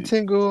wasn't that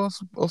Tengu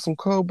on some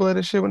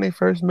cold-blooded shit when they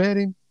first met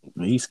him?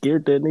 He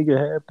scared that nigga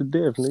half to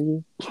death,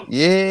 nigga.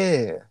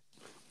 Yeah.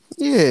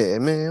 Yeah,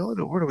 man. What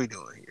are we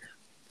doing here?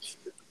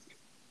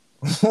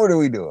 What are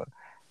we doing?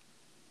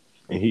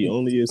 And he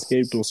only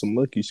escaped on some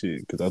lucky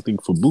shit. Because I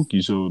think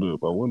Fubuki showed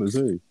up, I want to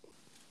say.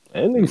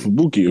 That nigga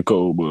Fubuki a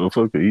cold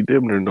motherfucker. He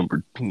damn near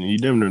number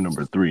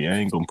 3. I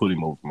ain't gonna put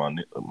him over my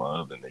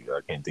other nigga.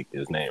 I can't think of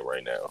his name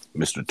right now.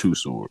 Mr. Two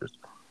Swords.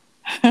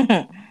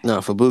 No,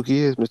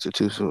 Fubuki is Mr.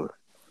 Two Sword.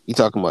 You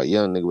talking about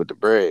young nigga with the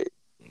braid?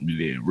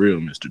 Yeah, real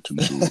Mr. Two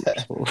Swords.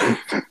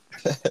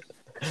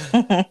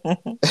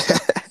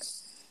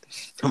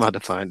 I'm about to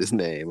find his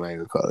name. I ain't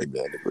gonna call him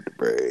young nigga with the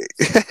braid.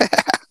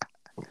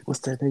 What's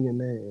that nigga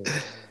name?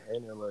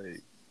 Ain't it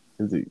like?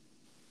 Is it?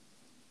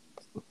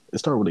 It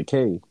start with a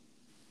K.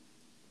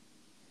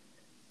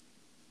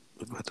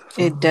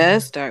 It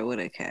does start with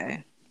a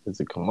K. Is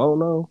it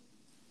Kimono?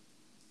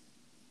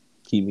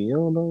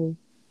 Kimiono?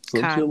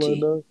 Some shit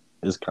like that?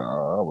 It's I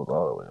was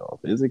all the way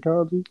off. Is it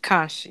Kanji?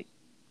 Kanshi.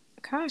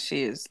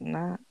 Kanshi is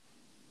not.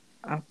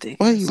 I'm thinking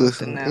why you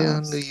something listening? else. Yeah,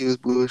 I knew you was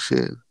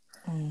bullshit.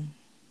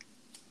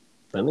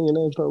 That nigga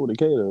name start with a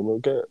K though,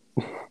 no cap.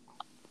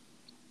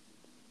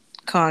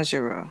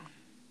 Conjuro.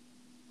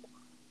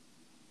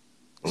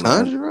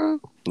 Conjuro?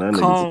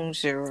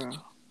 Conjuro.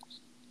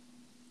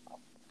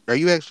 Are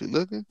you actually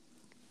looking?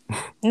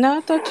 No,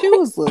 I thought you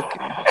was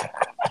looking.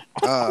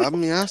 I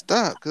mean, I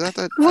stopped because I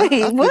thought.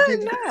 Wait, what?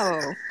 Thinking,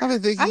 No. I've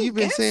been thinking you've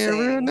been saying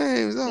real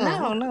names.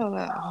 Oh. No.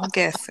 I'm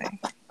guessing.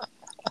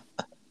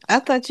 I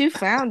thought you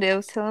found it. It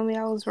was telling me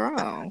I was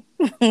wrong.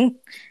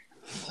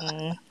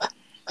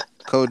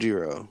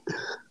 Kojiro.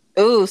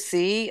 Ooh,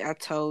 see? I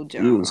told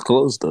y'all. You was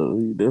close, though.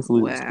 You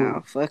definitely was close.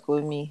 Wow, fuck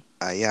with me.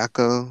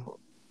 Ayako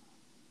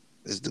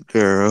is the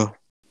girl.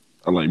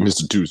 I like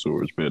Mr. Two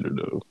Swords better,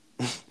 though.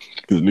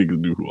 Because niggas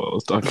knew who I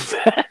was talking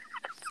about.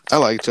 I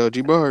like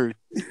Chojimaru.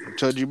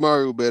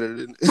 Chojimaru better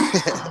than...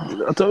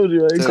 I told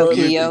you I ain't called that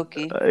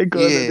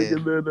nigga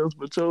nothing else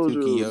but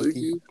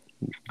Chojo.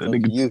 That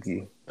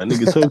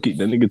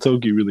nigga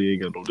Toki really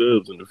ain't got no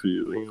dubs in the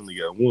field. He only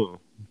got one.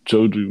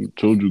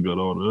 Choju got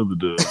all the other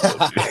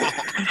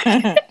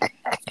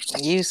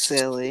dubs. You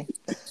silly.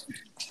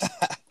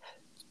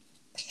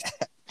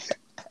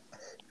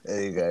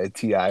 There you go.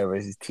 T.I.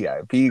 versus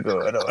T.I.P.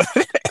 going on.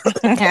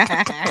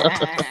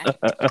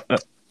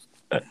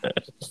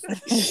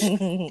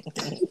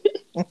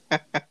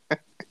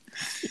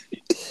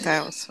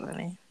 That was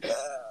funny.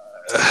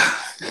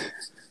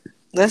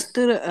 Let's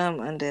do the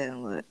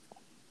undead look.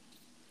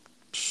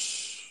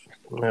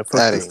 Man,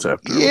 fuck this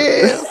chapter.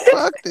 Yeah,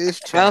 fuck this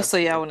chapter. Oh, so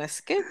y'all want to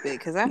skip it?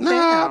 Because I'm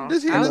down. I'm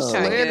just here to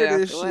slander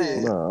this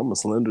shit. Nah, I'm going to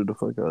slander the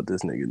fuck out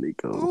this nigga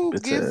Nico. Who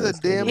gives a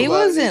damn He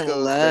about was in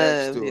Nico's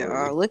love, backstory?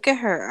 y'all. Look at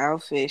her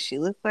outfit. She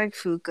looked like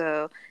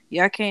Fuko.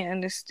 Y'all can't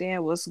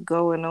understand what's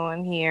going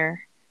on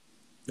here.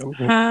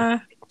 Huh?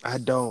 I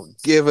don't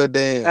give a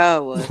damn.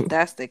 Oh, well, if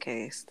that's the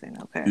case, then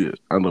okay. Yeah,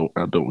 I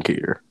don't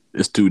care.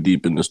 It's too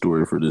deep in the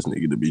story for this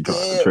nigga to be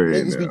trying to trade.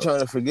 Niggas be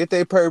trying to forget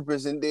their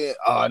purpose and then,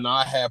 no,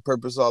 I had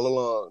purpose all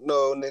along.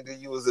 No, nigga,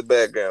 you was a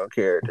background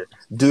character.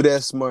 Do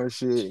that smart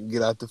shit and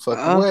get out the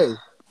fucking way.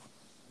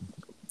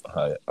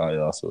 I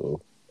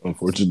also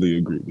unfortunately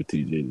agree with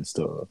TJ this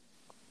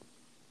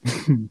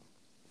time.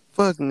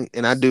 Fuck me.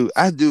 And I do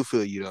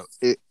feel you though.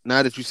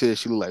 Now that you said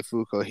she looked like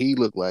Fuko, he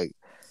looked like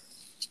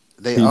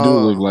they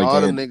all look like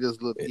all them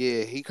niggas look.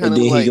 Yeah, he kind of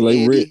like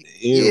Rip.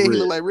 Yeah, he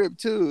look like Rip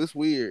too. It's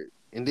weird.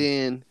 And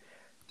then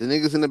the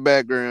niggas in the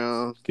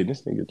background. Can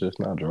this nigga just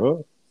not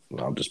draw?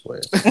 No, I'm just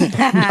playing.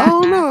 I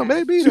don't know,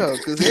 maybe though,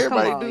 because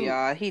everybody do.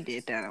 Y'all, he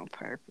did that on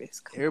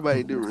purpose.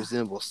 Everybody do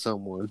resemble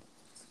someone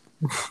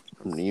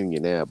from the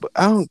Union now, but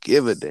I don't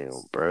give a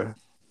damn, bro.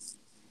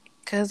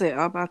 Cause they're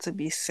all about to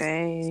be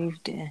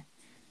saved and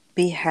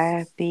be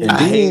happy.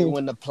 I hate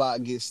when the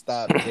plot gets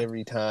stopped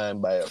every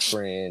time by a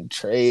friend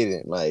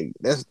trading. Like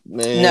that's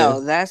No,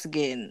 that's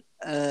getting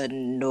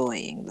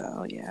annoying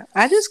though. Yeah,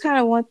 I just kind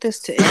of want this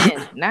to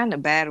end, not in a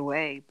bad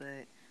way,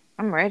 but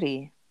I'm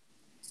ready.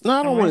 No,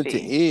 I don't want it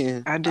to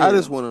end. I do. I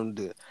just want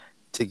them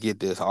to get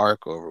this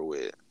arc over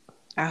with.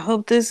 I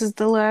hope this is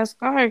the last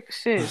arc.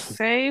 Shit,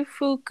 save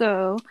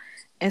Fuko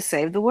and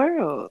save the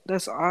world.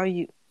 That's all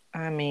you.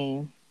 I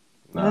mean,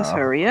 let's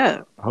hurry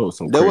up. I hope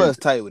that was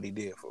tight what he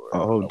did for her. I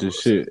hope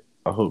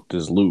I hope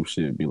this loop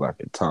should be like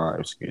a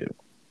time skip.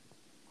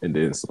 And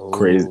then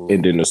crazy,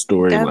 and then the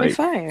story and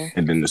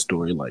then the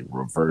story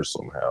reverse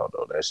somehow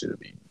though. That should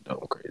be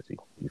dumb crazy.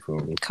 You feel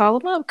me? Call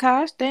them up,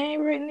 Kosh. They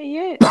ain't written it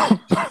yet.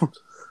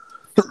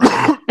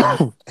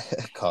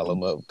 Call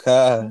them up,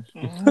 Kosh.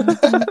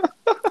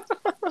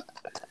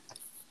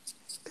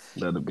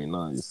 That'd be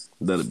nice.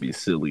 That'd be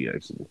silly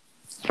actually.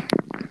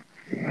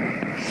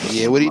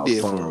 Yeah, what he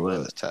did for her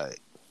was tight.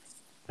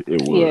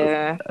 It was.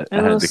 Yeah,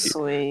 it was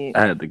sweet.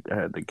 I had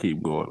to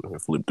keep going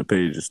and flip the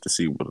pages to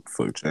see what the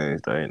fuck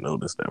changed. I ain't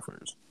noticed that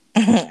first.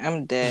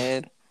 I'm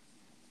dead.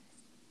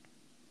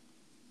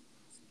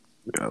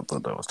 Yeah, I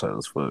thought that was tight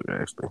as fuck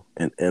actually.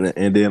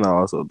 And then I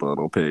also thought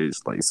on page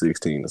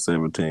 16 to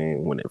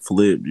 17 when it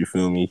flipped, you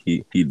feel me?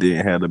 He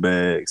didn't have the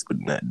bags, but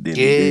then he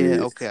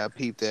did. Okay, I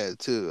peeped that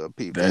too.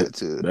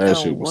 That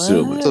shit was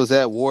silly. So is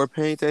that war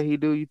paint that he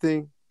do? You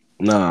think?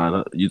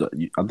 Nah,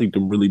 I think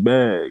them really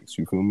bags.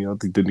 You feel me? I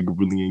think that nigga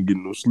really ain't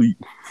getting no sleep.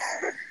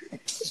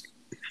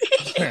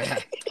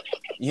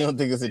 You don't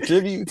think it's a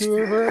tribute to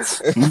her, bro?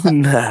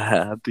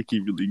 Nah, I think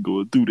he really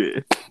going through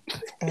that.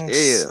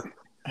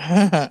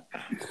 Yeah.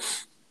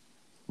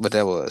 But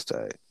that was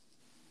tight.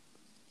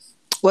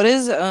 What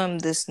is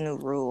this new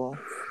rule?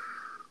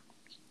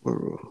 What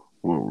rule?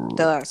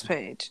 The last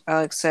page.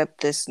 I'll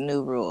accept this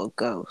new rule of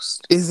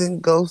Ghost.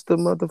 Isn't Ghost the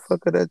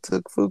motherfucker that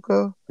took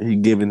Fuko? He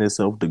giving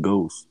himself the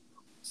ghost.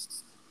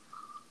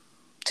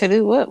 To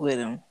do what with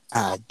him?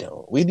 I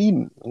don't. I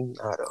don't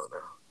know.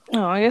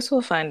 Oh, I guess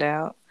we'll find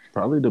out.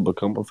 Probably to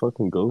become a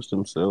fucking ghost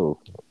himself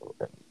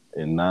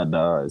and not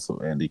die, so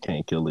Andy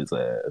can't kill his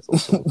ass or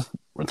some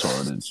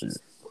retarded shit.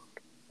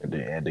 And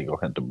then Andy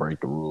gonna have to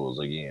break the rules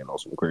again on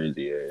some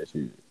crazy ass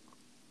shit.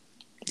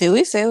 Did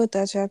we say what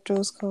that chapter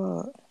was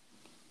called?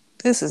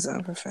 This is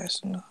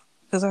unprofessional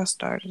because I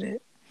started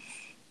it.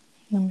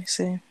 Let me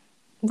see.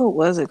 What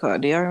was it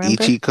called? Do y'all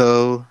remember?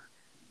 Ichiko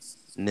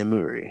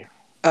Nemuri.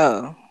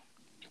 Oh.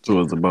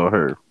 So it's about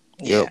her.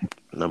 Yeah. Yep.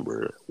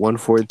 Number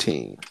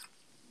 114.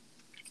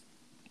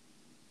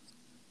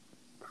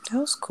 That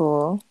was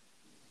cool.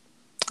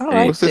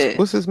 I liked it.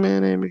 What's his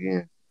man name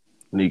again?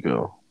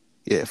 Nico.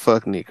 Yeah,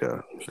 fuck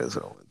Nico. That's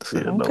what I want to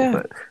say. Yeah, Okay.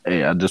 no,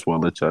 hey, I just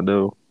want to let y'all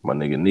know, my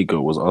nigga Nico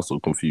was also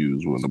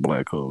confused when the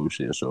black hole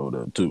shit showed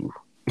up too.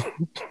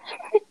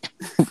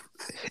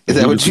 Is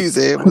that what you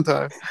said one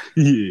time?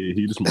 Yeah,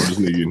 he the smartest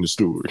nigga in the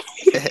story.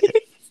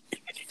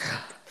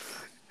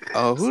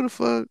 Oh, who the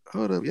fuck?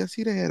 Hold up. Y'all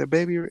see they had a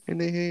baby in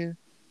their hand?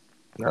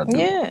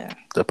 Yeah.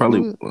 That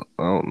probably,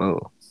 I don't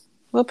know.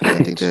 What I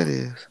page? think that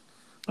is.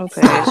 What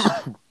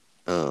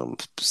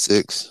page?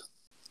 6.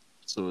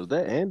 So is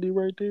that Andy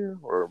right there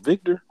or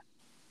Victor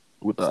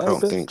with the I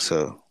don't iPad? think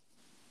so.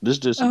 This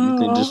just you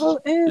think this who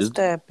is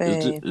that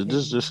baby? Is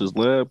this just his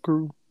lab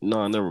crew?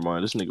 No, never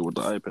mind. This nigga with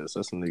the iPads.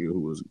 That's the nigga who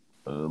was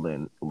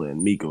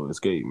letting Miko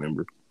escape.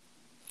 Remember?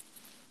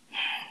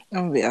 I'm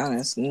gonna be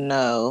honest,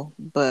 no,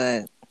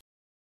 but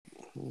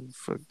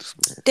Fuck this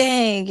man.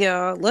 dang,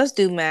 y'all, let's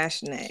do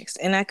MASH next.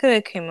 And I could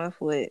have came up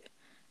with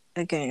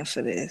a game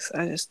for this.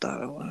 I just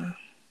thought of one.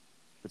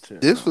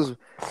 This was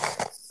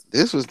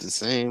the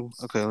same.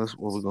 Okay,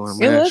 what we're going.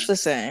 It MASH. was the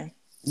same.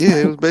 Yeah,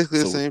 it was basically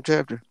the same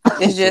chapter.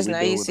 It's just we now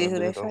go you with see who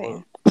they Undead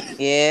fighting.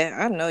 Yeah,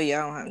 I know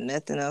y'all don't have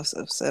nothing else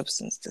of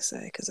substance to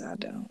say because I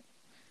don't.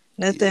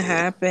 Nothing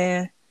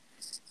happened,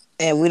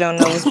 and we don't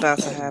know what's about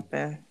to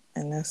happen,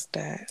 and that's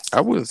that.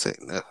 I wouldn't say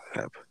nothing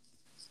happened.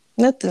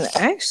 Nothing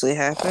actually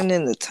happened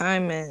in the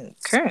time and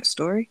current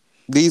story.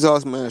 These all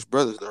Smash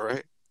Brothers, though,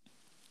 right?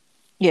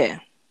 Yeah.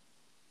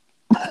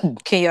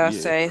 Can y'all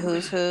say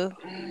who's who?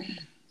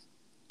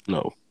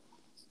 No.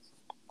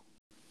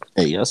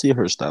 Hey, y'all see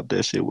her stop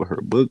that shit with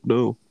her book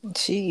though?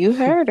 You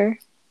heard her.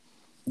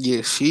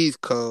 Yeah, she's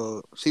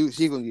called.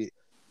 She gonna get.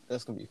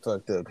 That's gonna be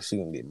fucked up because she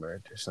gonna get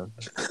murdered or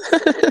something.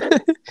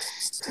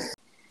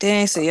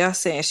 Dang, so y'all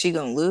saying she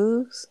gonna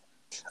lose?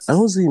 I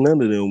don't see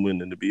none of them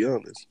winning, to be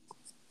honest.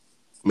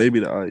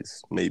 Maybe the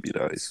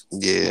ice.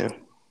 Yeah.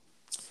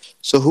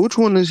 So which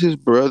one is his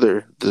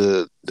brother?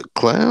 The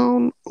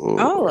clown?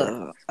 Or All of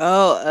them.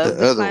 Oh, of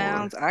the other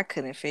clouns, one? I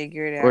couldn't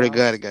figure it out. Or the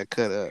guy that got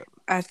cut up?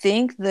 I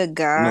think the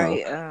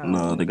guy.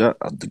 No, the guy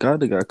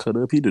that got cut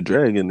up, he the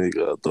dragon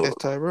nigga. I thought. That's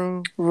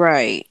Tyrone?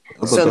 Right.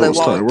 So the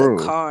one with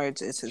the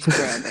cards is his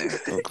brother.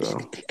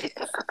 Okay.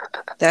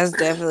 That's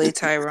definitely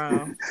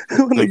Tyrone. My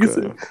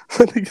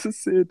nigga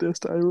said that's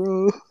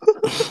Tyrone.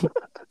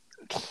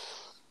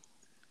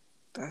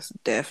 That's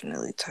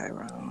definitely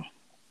Tyrone.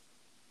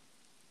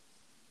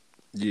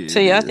 Yeah. So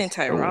y'all think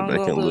Tyrone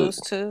gonna lose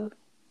too?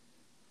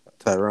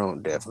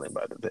 Tyrone definitely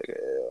about to take a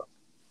L.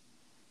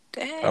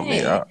 Dang. I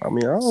mean,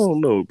 I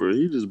don't know, bro.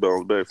 He just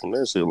bounced back from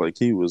that shit like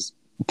he was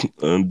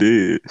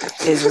undead.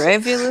 Is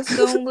Revulus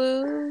gonna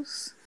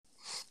lose?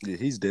 Yeah,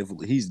 he's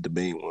the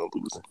main one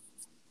losing.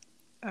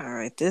 All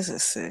right, this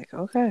is sick.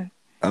 Okay.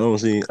 I don't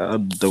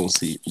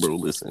see, bro.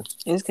 Listen,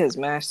 it's because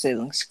MASH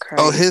siblings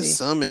crazy. Oh, his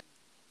summit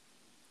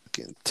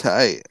fucking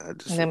tight. I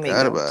just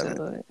forgot about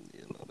it.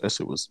 You know, that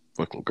shit was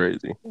fucking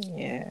crazy.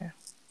 Yeah.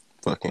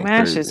 Fucking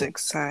MASH crazy. is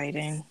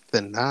exciting.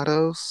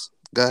 Thanatos,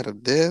 God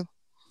of Death.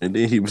 And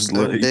then he was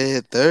like,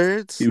 Dead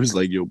Thirds. He was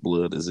like, your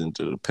blood is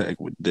into the pack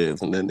with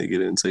death. And that nigga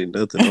didn't say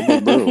nothing. I'm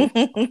like,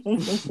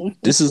 bro,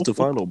 this is the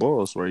final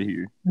boss right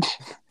here.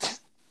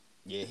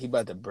 Yeah, he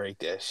about to break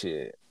that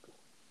shit.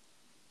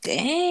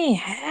 Dang,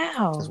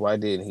 how? Because why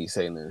didn't he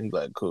say nothing? He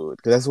like, cool.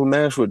 Because that's what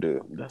MASH would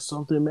do. That's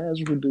something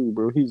MASH would do,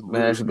 bro.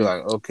 MASH would be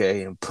like,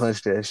 okay, and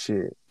punch that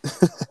shit.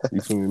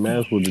 You feel me?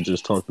 MASH would have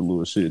just talked a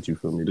little shit, you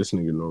feel me? This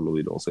nigga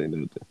normally don't say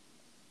nothing.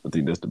 I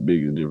think that's the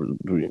biggest difference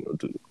between the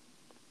two.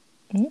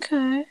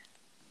 Okay.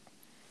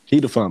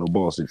 He the final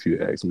boss, if you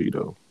ask me,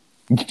 though.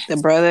 The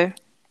brother,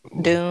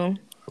 Doom.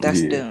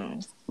 That's Doom.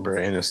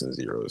 Bro, Innocent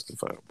Zero is the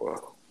final boss.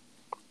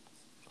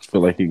 I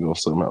feel like he gonna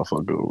somehow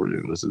fuck over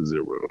Innocent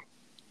Zero.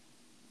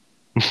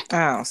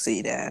 I don't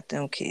see that.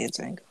 Them kids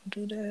ain't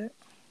gonna do that.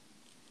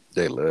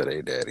 They love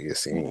their daddy. It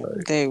seems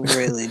like they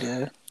really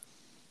do.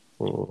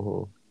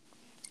 Uh-huh.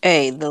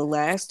 Hey, the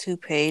last 2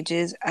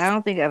 pages. I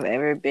don't think I've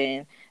ever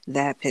been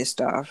that pissed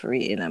off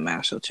reading a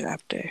Marshall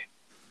chapter.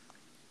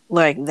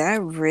 Like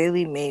that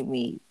really made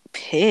me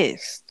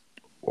pissed.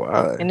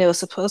 Why? And it was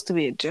supposed to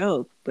be a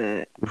joke,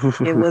 but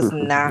it was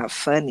not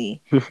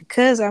funny.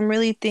 Cause I'm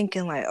really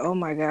thinking like, oh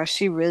my gosh,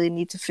 she really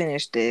need to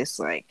finish this.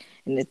 Like,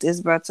 and if this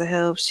about to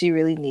help, she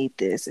really need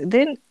this. And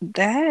then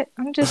that,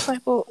 I'm just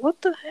like, well,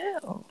 what the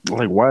hell?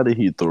 Like, why did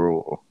he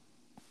throw?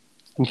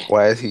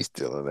 Why is he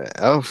still in that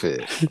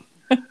outfit?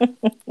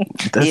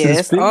 That's yeah, his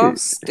it's fit. all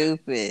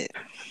stupid.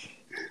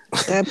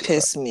 That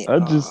pissed me I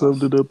off. just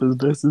summed it up as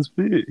that's his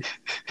fit.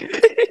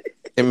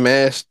 And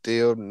man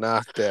still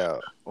knocked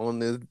out on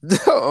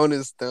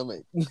his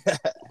stomach.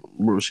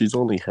 Bro, she's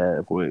only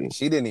halfway.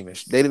 They didn't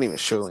even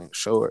show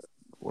it.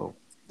 Well,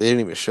 they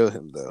didn't even show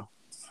him though.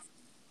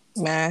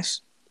 Mash.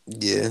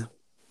 Yeah.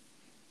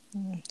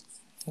 They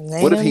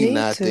What if don't he need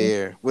not to.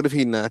 there? What if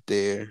he not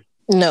there?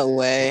 No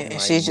way. And, And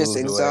like, she's just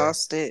moved away.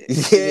 exhausted.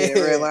 Yeah.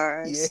 Didn't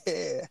realize.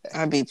 Yeah.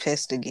 I'd be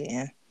pissed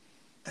again.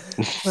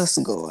 What's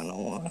going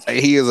on? Like,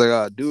 he was like,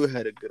 "Oh, dude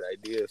had a good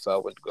idea, so I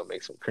went to go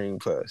make some cream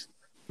puffs."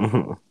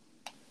 Mhm.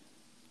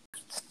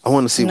 I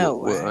want to see No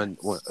what way.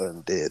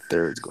 Undead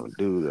Third's gonna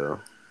do though.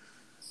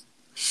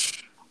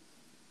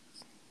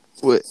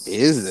 What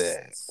is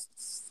that?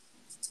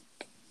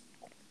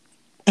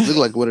 Look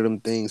like one of them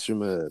things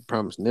from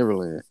Promised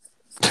Neverland.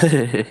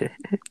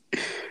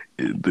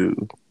 It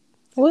do.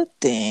 What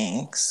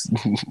things?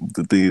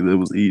 The thing that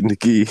was eating the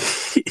key.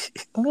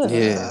 Ugh.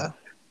 Yeah.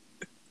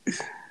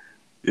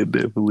 It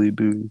definitely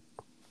do.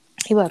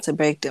 He about to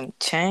break them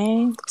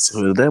chains.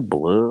 So is that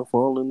blood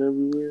falling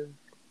everywhere?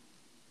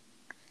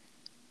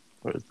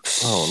 I don't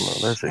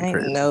know. That shit Ain't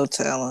crazy. no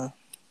telling.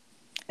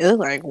 It look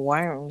like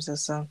worms or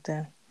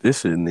something.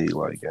 This shit need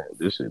anime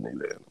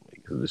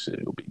because this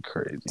shit will be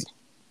crazy.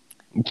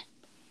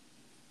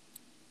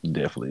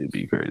 Definitely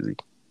be crazy.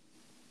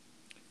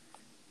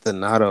 The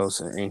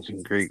Nados in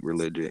ancient Greek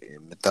religion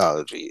and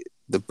mythology,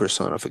 the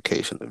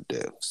personification of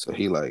death. So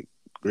he like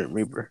Grim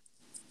Reaper.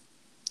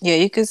 Yeah,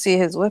 you can see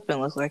his weapon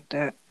look like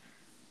that.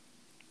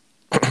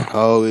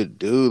 Oh, it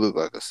do look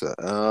like a scythe.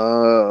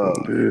 Oh,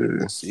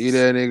 Yeah. see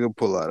that nigga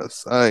pull out a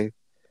scythe.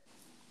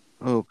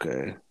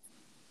 Okay.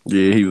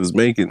 Yeah, he was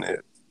making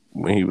it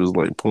when he was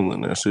like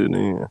pulling that shit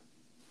in.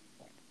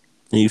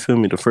 And you feel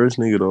me? The first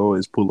nigga to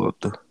always pull out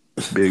the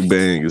big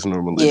bang is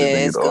normally Yeah, the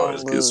nigga it's that gonna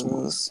always gets smooth.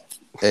 lose.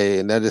 Hey,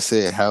 and I just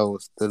said how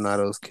was the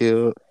Nados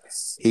killed?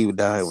 He would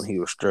die when he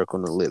was struck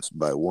on the lips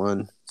by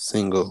one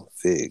single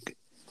fig.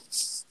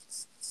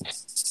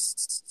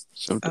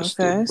 Something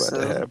stupid about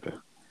to happen.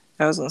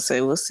 I was gonna say,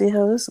 we'll see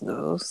how this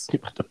goes. He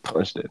about to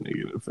punch that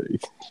nigga in the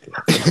face.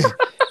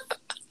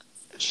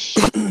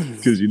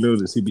 Because you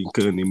notice he been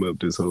cutting him up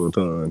this whole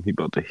time. He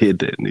about to hit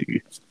that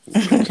nigga.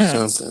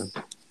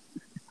 Something.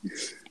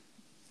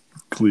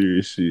 Clear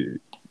as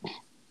shit.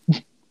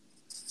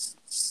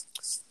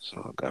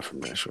 So I got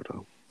from that show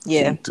though.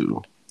 Yeah, Me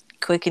too.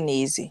 quick and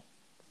easy.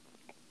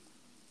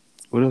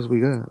 What else we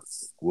got?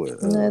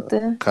 What?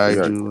 Nothing.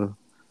 Kaiju,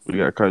 We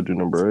got Kaiju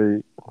number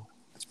 8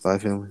 Spy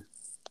Family.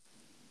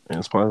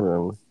 and Spy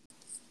Family.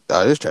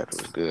 Oh, this chapter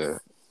was good.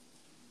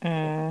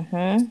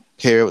 Mm-hmm.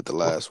 Here with the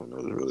last one, it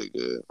was really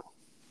good.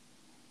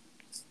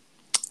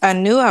 I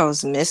knew I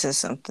was missing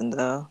something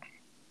though.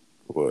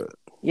 What?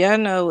 Yeah, I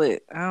know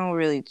it.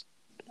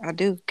 I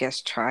do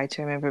guess try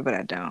to remember, but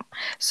I don't.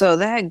 So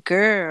that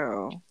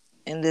girl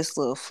in this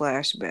little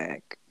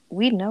flashback,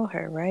 we know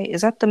her, right?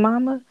 Is that the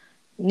mama?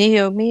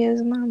 Neo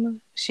Mia's mama?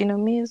 She know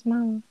Mia's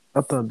mama?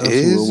 I thought that's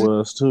Is who it? it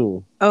was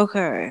too.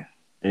 Okay.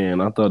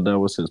 And I thought that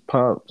was his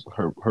pops,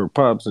 her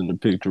pops in the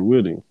picture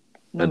with him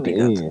at the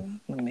end.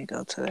 Let me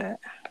go to that.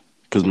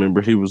 Because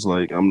remember, he was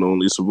like, I'm the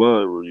only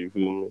survivor, you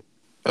feel me?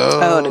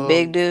 Oh, the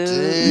big dude?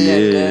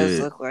 That does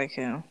Yeah. look like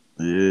him.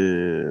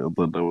 Yeah, I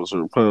thought that was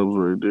her pops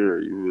right there,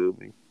 you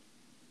feel me?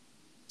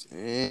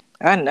 Damn.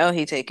 I know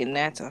he taking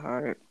that to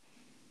heart.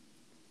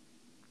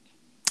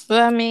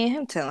 Well, I mean,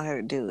 him telling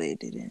her to do it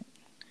didn't.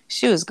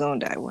 She was gonna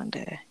die one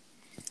day.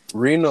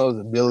 Reno's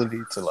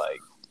ability to like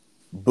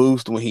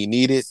boost when he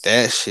needed,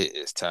 that shit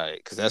is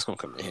tight because that's gonna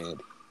come in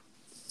handy.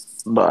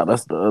 Nah,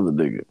 that's the other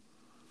nigga.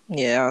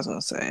 Yeah, I was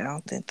gonna say, I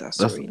don't think that's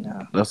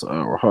Reno. That's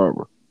Our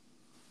Harbor.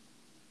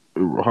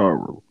 Our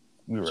Harbor.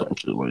 You're Some right.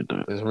 shit like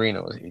that. Because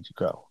Reno is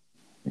Ichikawa.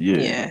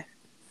 Yeah.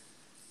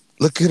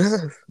 Look at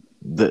us.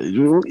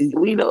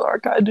 We know our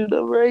Kaiju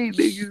number 8,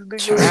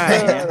 niggas.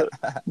 Trying.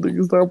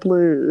 Niggas stop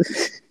playing.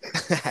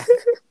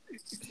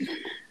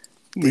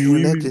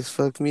 Damn, that just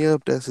fucked me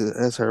up.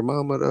 That's her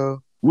mama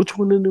though. Which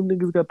one of them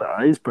niggas got the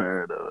ice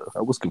power though?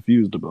 I was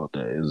confused about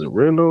that. Is it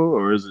Reno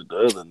or is it the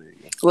other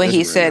nigga? When That's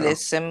he said Reno.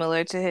 it's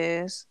similar to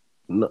his.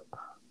 No,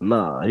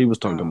 nah, he was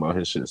talking about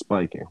his shit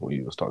spiking when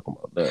he was talking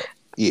about that.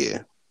 Yeah,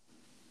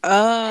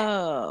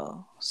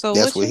 Oh, so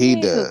That's what you he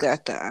mean does. Who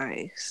got the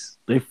ice?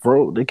 They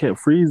kept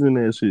freezing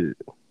that shit.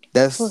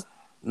 that's What?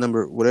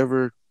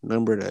 whatever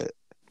number that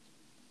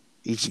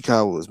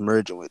Ichikawa was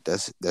merging with.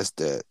 That's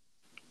that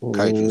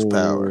Kaiju's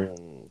power.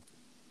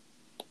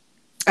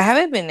 I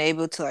haven't been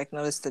able to like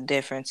notice the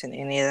difference in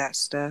any of that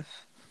stuff.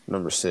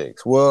 Number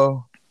 6.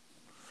 Well,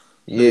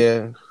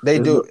 yeah, they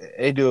do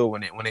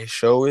it when they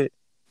show it.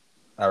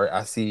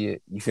 I see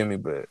it. You feel me?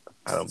 But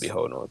I don't be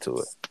holding on to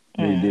it.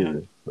 They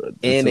did. But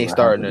And until it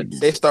happened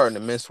they again. starting to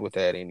mess with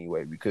that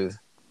anyway because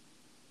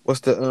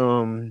what's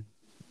the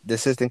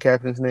assistant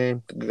captain's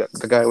name?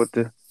 The guy with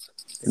the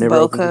never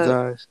opens his Boca.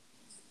 eyes.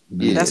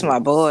 That's Yeah, my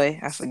boy.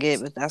 I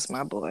forget, but that's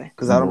my boy.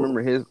 because I don't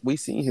remember we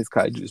seen his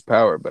kaiju's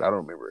power, but I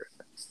don't remember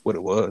what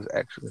it was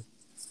actually.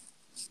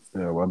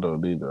 Yeah, well, I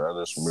don't either. I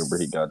just remember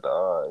he got the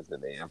eyes,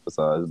 and they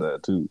emphasized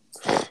that too,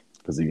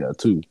 because he got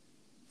two.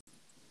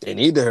 They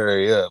need to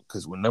hurry up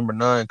because when number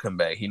 9 come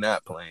back, he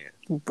not playing.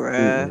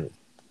 Bruh.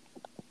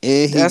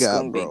 And he That's got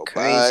gonna be bro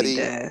crazy body.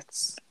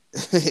 deaths.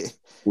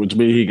 Which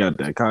means he got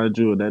that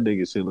kaiju, and that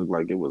nigga shit look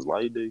like it was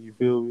lightning. You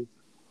feel me?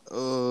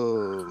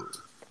 Oh,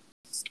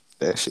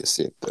 that shit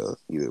sick though.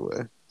 Either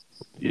way,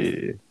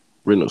 Yeah,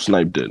 Reno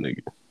sniped that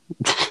nigga.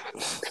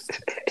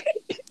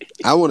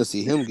 I want to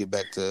see him get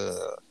back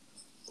to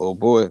old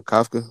boy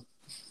Kafka.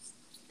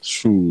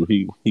 True,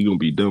 he gonna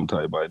be dumb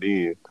type by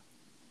then.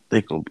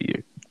 They gonna be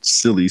a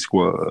silly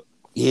squad.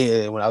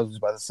 Yeah, when I was just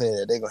about to say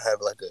that, they gonna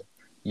have like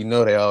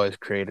they always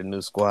create a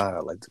new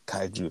squad, like the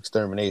Kaiju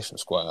Extermination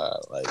Squad,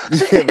 like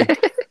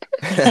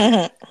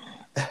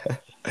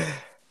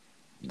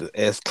the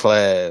S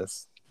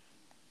class.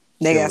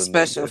 They got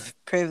special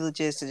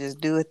privileges to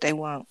just do what they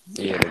want.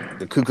 Yeah,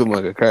 the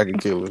Cucamonga Cracker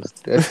Killers.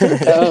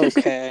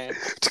 Okay.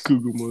 The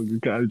Cucamonga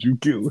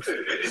Kaiju Killer.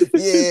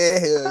 Yeah,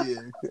 hell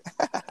yeah.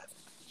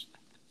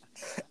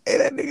 Hey,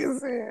 that nigga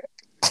said,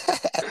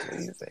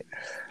 he said,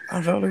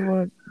 I'm the only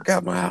one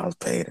got my house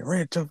paid and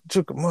rent to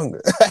Cucamonga.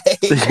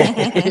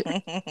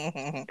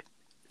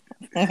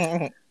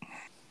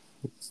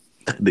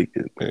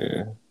 Nigga,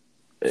 man.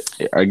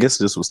 I guess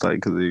this was tight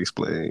because he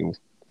explained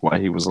why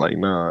he was like,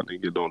 nah,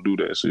 nigga, don't do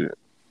that shit.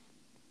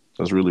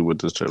 That's really what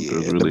this chapter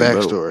is really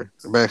about.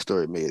 The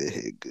backstory made it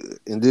hit good.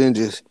 And then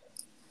just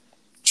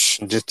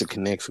the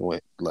connection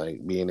with,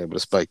 like, being able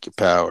to spike your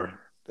power.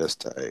 That's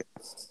tight.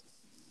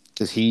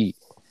 Because I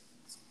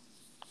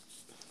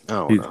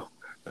don't know.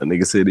 That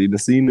nigga said he done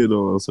seen it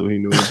all, so he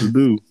knew what to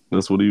do.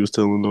 That's what he was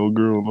telling the old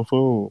girl on the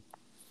phone.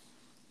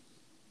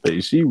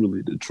 Hey, she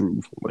really the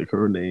truth. Like,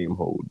 her name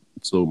hold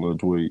so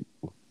much weight.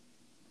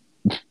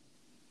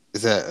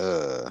 Is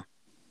that,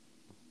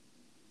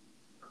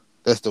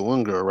 that's the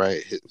one girl,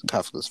 right?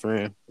 Kafka's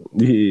friend?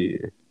 Yeah.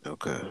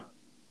 Okay.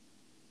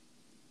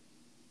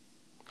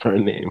 Her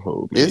name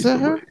hold Is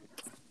that her?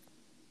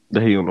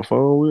 That he on the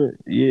phone with?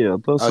 Yeah, I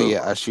thought so. Oh,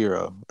 yeah,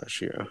 Ashiro.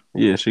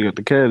 Yeah, she got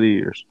the cat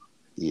ears.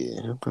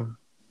 Yeah, okay.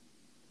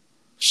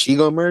 She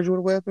gonna merge with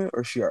a weapon,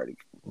 or she already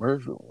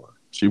merged with one?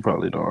 She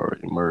probably done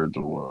already merged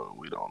with one.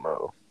 We don't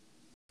know.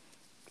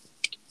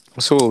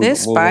 So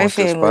this Spy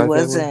Family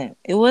wasn't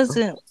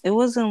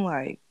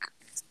like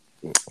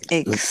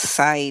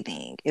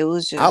exciting. It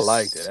was just, I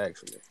liked it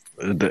actually.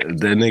 That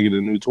nigga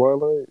the new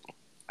Twilight?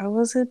 I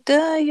wasn't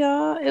done,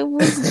 y'all. It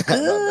was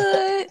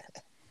good.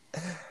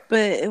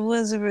 But it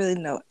wasn't really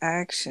no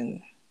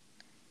action.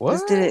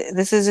 What?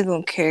 This isn't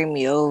gonna carry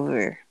me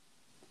over.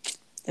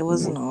 It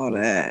wasn't all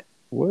that.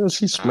 Well,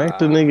 she smacked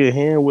the nigga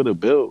hand with a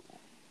belt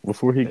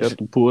before he got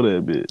to pull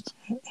that bitch.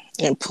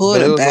 And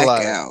pulled it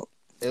back out.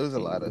 It was a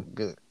lot of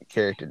good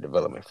character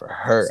development for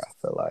her, I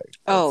feel like.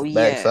 Oh,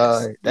 yes.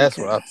 Backside. That's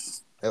what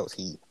that was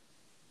heat.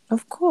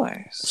 Of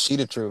course. She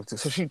the truth.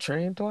 So she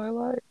trained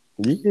Twilight?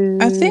 Yeah.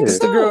 I think so.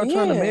 The girl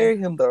trying to marry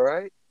him though,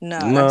 right? No,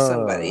 that's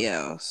somebody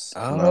else.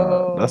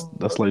 Oh,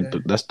 that's okay.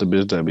 That's the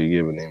bitch that be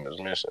giving him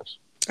his missions.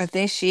 I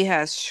think she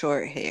has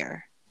short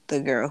hair. The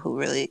girl who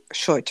really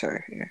short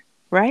her hair,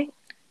 right?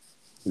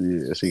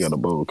 Yeah, she got a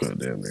bowl cut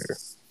down there.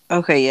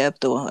 Okay, yep,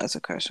 the one who has a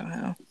crush on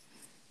him.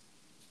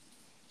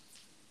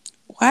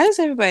 Why does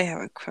everybody have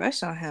a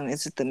crush on him?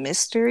 Is it the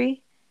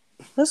mystery?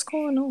 What's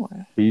going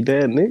on? He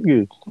that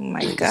nigga. Oh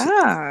my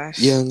gosh.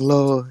 Young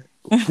Lord.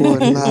 For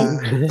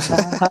life.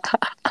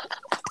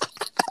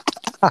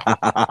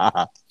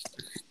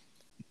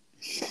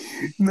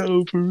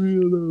 No, for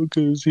real though,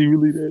 cause he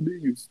really that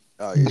nigga.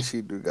 Oh yeah,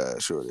 she do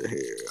got shorter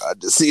hair. I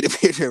just see the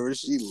picture of her.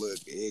 She look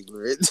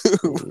ignorant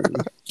too.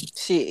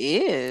 She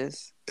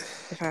is,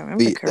 if I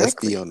remember correctly. That's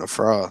Beyond the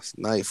Frost.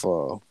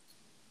 Nightfall.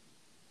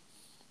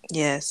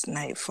 Yes,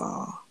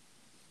 Nightfall.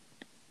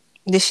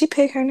 Did she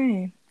pick her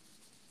name?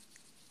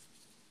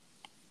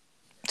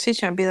 She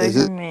trying to be like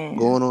her man.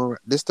 Going on?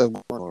 This stuff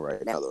going on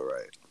right now, though,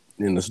 right?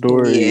 In the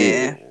story,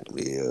 yeah.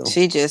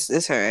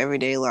 It's her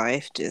everyday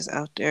life, just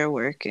out there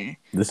working,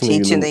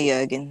 teaching the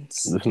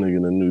youngins. This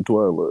nigga the new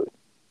Twilight.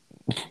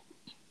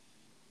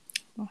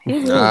 He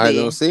will be. It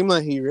don't seem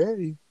like he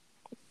ready.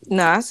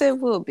 No, I said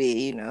will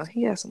be. You know,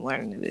 he got some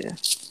learning to do.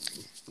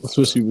 That's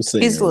what she was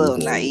saying. He's a little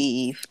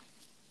naive.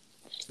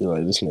 Feel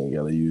like this nigga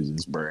gotta use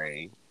his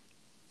brain.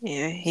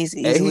 Yeah, he's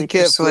easily he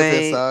kept persuaded.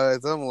 Flipping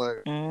sides. I'm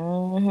like,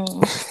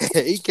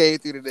 he came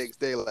through the next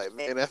day like,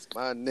 man, that's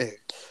my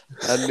neck.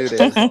 I knew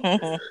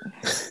that.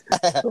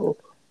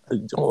 I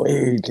do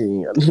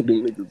everything. I knew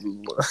them niggas was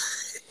mine.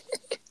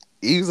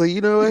 He was like,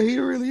 you know what? He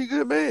really a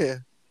good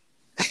man.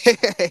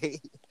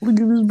 Look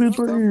at this bitch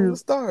right here.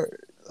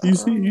 Start. You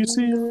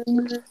see her in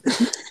there?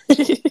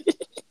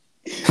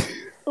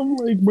 I'm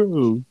like,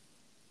 bro,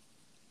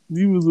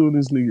 He was on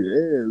this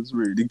nigga ass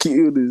ready to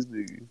kill this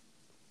nigga.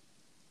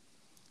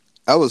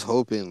 I was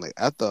hoping, like,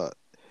 I thought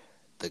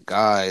the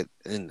guy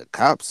in the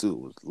cop suit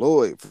was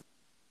Lloyd.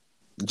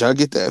 Did y'all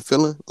get that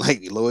feeling?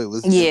 Like Lloyd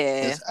was.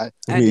 Yeah,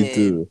 I Me did.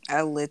 too.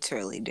 I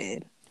literally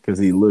did. Because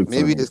he looked.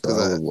 Maybe funny, it's because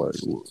so I was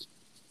like, what?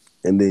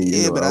 And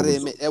then but I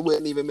didn't. That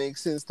wouldn't even make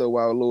sense though.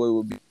 Why Lloyd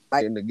would be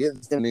fighting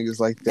against them niggas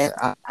like that?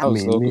 I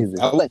was so confused.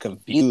 I wasn't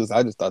confused.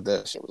 I just thought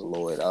that shit was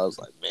Lloyd. I was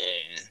like,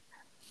 man.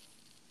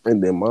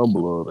 And then my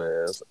blood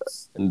ass.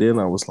 And then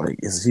I was like,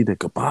 is he the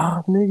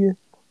kebab nigga?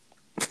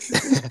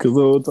 Because the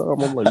whole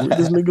time I'm like, where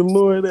this nigga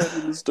Lloyd at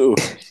in the store?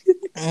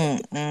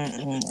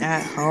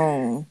 At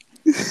home.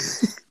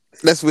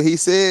 That's what he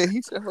said.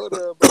 He said, "Hold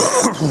up, bro.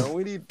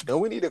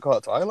 Don't we need to call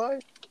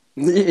Twilight?"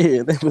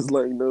 Yeah, they was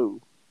like, no.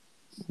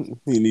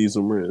 He needs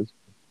some rest.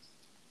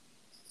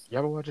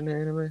 Y'all been watching the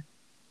anime?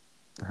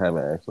 I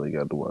haven't actually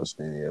got to watch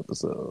any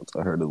episodes.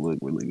 I heard it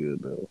looked really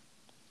good though.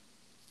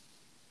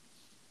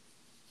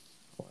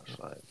 Watched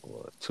like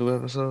what, 2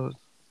 episodes?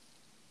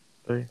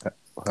 3?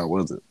 How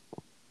was it?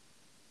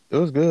 It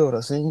was good. What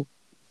I seen.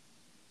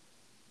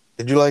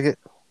 Did you like it?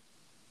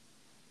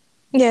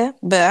 Yeah,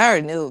 but I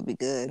already knew it would be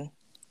good.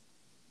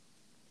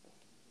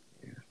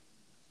 Yeah.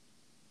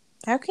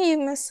 How can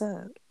you mess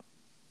up?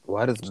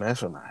 Why does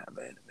Mashal not have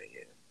anime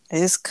yet?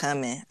 It's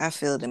coming. I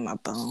feel it in my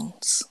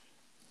bones.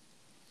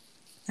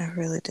 I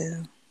really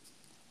do.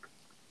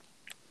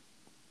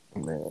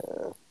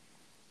 Man.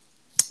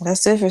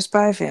 That's it for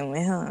Spy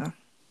Family, huh?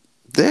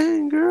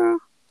 Dang, girl.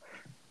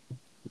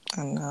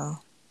 I know.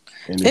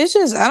 It's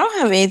just, I don't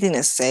have anything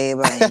to say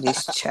about any of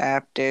these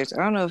chapters.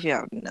 I don't know if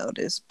y'all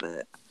noticed,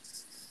 but...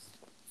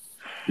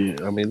 Yeah,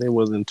 I mean, they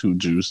wasn't too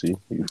juicy.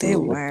 They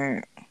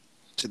weren't.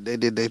 They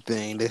did their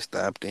thing. They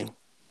stopped him.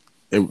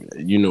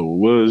 You know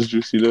what was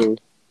juicy, though?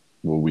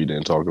 What we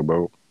didn't talk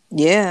about?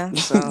 Yeah,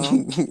 so...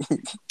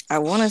 I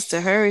want us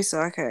to hurry so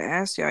I can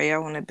ask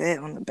y'all want to bet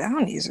on the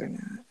bounties or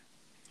not.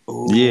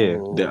 Ooh. Yeah,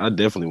 I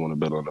definitely want to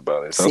bet on the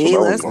bounties. See,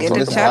 let's get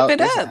to chop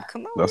it up.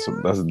 Come on. That's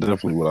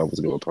definitely what I was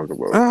going to talk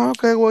about. Oh,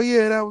 okay. Well,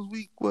 yeah, that was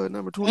week,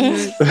 number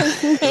 28?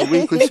 The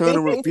weekly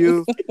Shonen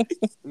review.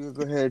 We'll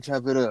go ahead and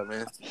chop it up,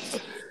 man.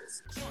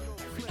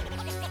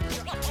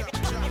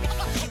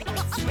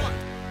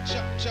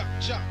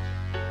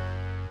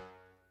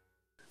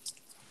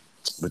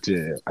 But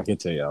yeah, I can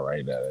tell y'all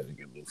right now that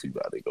nigga Luffy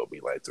about to go be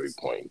like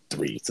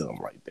 3.3, something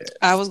like that.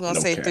 I was gonna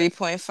say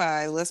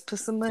 3.5. Let's put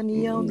some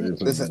money on it.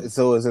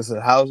 So is this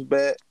a house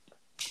bet?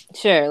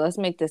 Sure, let's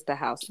make this the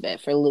house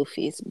bet for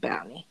Luffy's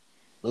bounty.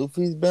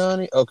 Luffy's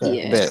bounty?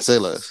 Okay. Yeah. Bet. Say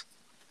less.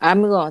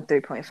 I'm going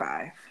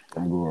 3.5.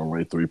 I'm going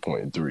right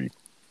 3.3.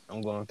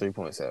 I'm going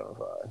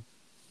 3.75.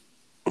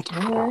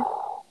 Okay.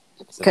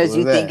 Because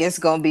you think it's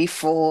gonna be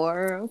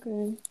 4.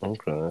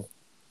 Okay.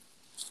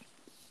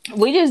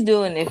 We just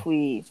doing if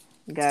we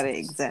got it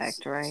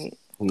exact, right?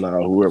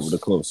 Nah, whoever the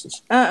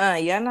closest.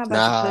 Y'all not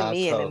about to put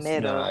me in the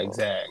middle. Nah,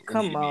 exact.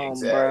 Come on,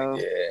 bro.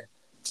 Yeah.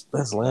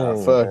 That's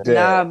lame. Fuck that.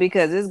 Nah,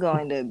 because it's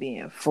going to be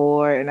in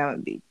 4, and I'm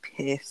gonna be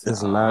pissed.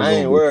 It's not. I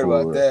ain't worried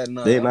about that.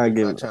 No, they not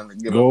giving. Trying to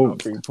give up no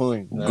 3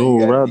 points. No,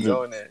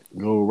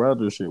 Gold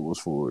Roger shit was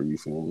 4. You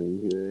feel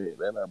me? Yeah,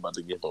 they're not about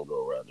to give no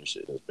Gold Roger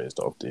shit. It's based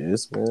off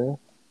this, man.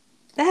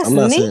 That's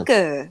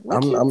Nika.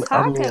 What you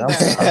talking about?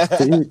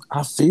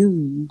 I feel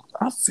you,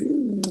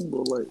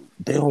 but like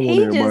they don't want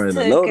everybody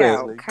to know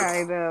that.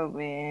 Kaido,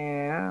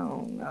 man. I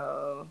don't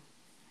know.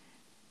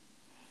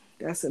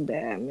 That's a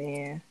bad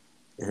man.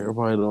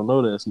 Everybody don't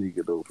know that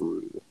sneaker though, for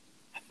real.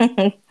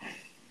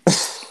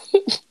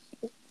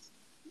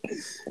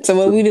 So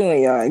what we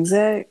doing, y'all?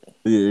 Exact?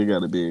 Yeah, it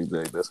gotta be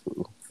exact. That's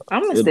cool.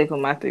 I'm gonna stick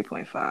with my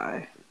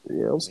 3.5.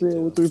 Yeah, I'm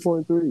staying with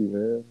 3.3,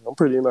 man. I'm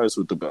pretty nice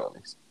with the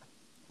bounties.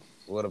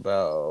 What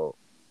about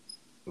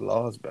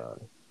Law's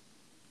bounty?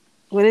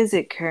 What is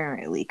it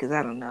currently? Because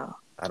I don't know.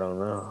 I don't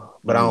know,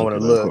 but I don't want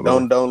to look.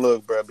 Don't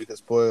look, bro, because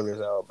spoilers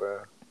out,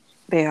 bro.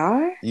 They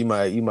are. You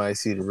might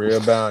see the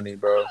real bounty,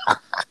 bro.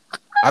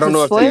 I don't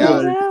know if they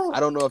out. I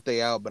don't know if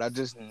they out, but I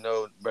just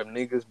know, bro,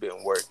 niggas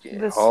been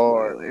working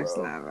hard, bro.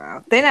 Not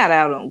out. They're not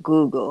out on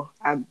Google.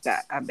 I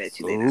bet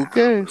you they not.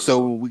 Okay, so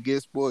when we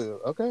get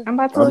spoiled, okay. I'm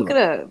about to look it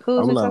up.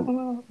 Who's we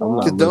talking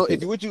about?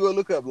 If you go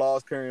look up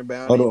Law's current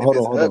bounty, if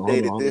it's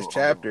updated this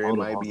chapter, it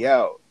might be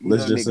out.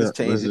 Let's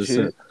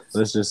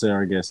just say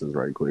our guesses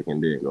right quick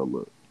and then go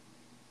look.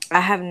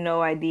 I have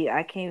no idea.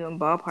 I can't even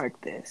ballpark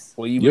this.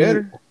 Well, you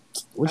better.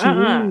 What you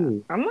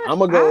mean? I'm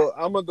gonna go.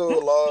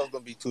 Law's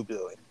gonna be $2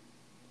 billion.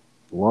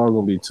 Law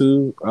gonna be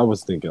 2. I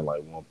was thinking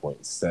like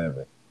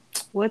 1.7.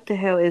 What the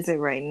hell is it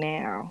right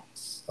now?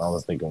 I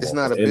was thinking it's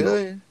not a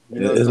billion.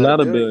 It's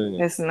not a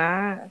billion. It's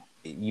not.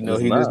 You know,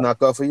 he just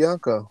knocked off a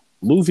Yonko.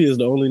 Luffy is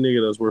the only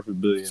nigga that's worth $1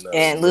 billion.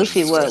 And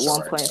Luffy, what,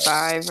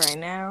 1.5 right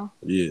now?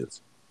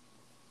 Yes.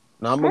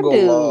 No, I'm gonna go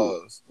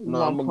Laws.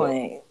 No, I'm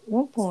going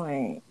Laws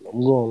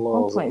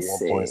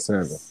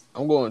 1.7.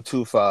 I'm going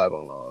 2.5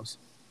 on Laws.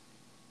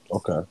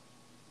 Okay.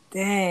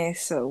 Dang,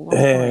 so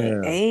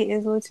 1.8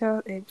 is what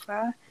y'all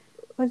 8.5?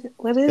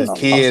 What is it?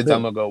 Kids,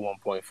 I'm gonna go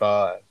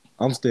 1.5.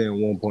 I'm staying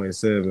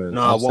 1.7.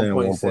 No, I'm staying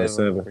 1.7 for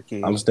 1.7.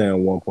 kids. I'm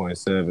staying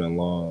 1.7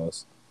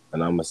 laws,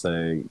 and I'm gonna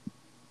say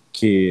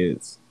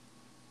kids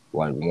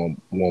like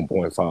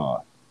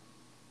 1.5.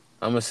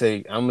 I'm gonna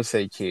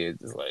say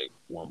kids is like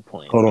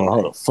 1.9. Hold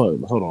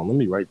on. Let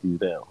me write these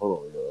down. Hold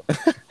on, y'all.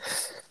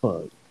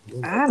 Fuck.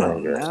 I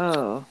don't Okay.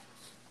 know.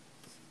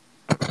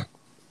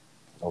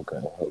 Okay,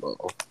 hold on.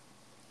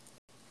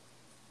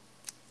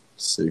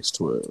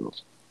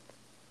 612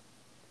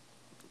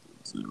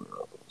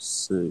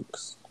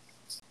 06.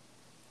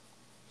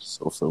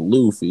 So for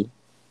Luffy,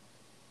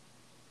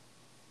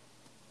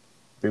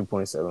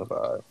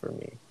 3.75 for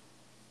me.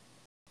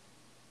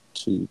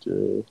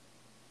 TJ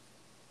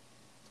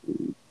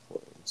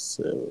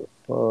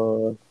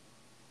 3.75.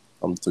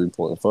 I'm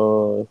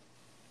 3.5.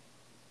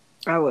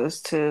 I was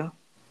too.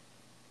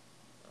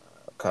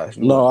 Gosh,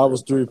 No, I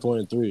was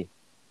 3.3.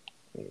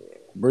 Yeah.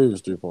 Bree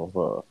was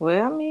 3.5.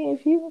 Well, I mean,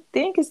 if you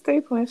think it's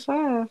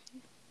 3.5,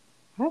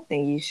 I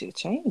think you should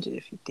change it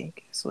if you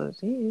think it's what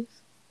it is.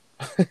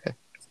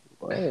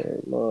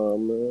 Nah,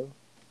 man.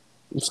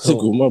 Stick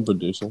with my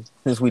prediction.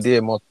 Since we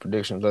did multiple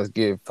predictions, let's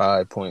give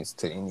 5 points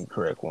to any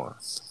correct one.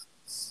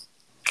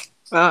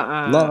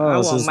 I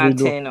want Since my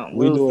 10 on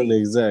we doing the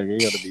Luffy. exact,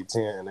 it got to be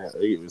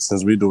 10.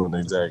 Since we doing the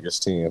exact, it's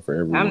 10 for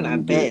everyone. I'm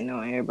not betting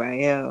on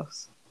everybody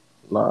else.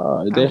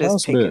 Nah, I'm they just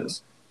house picking.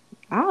 bets.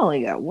 I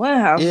only got one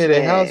house bet.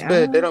 They house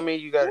bet. They don't mean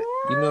you got it.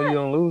 You know you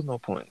don't lose no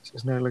points.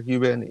 It's not like you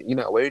betting. You're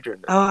not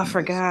wagering. Oh, I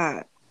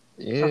forgot.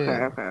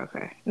 Yeah.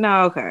 Okay.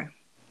 No, okay.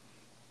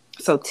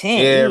 So 10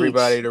 Yeah, each.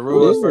 everybody. The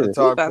rules for the We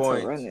talk about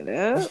points. to run it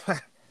up.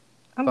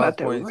 I'm Talk about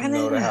to points. You run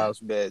know it the up. house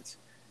bets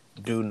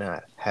do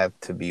not have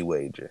to be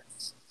wagered.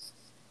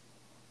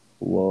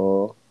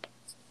 Well,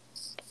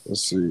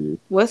 let's see.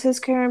 What's his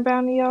current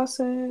bounty? Y'all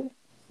said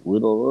We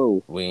don't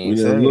know. We ain't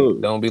didn't saying.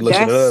 look. Don't be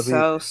looking that's it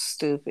up. so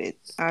stupid.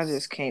 I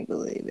just can't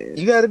believe it.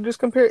 You got to just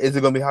compare. Is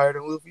it gonna be higher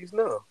than Luffy's?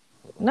 No.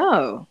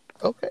 No.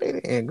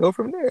 Okay, then go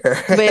from there.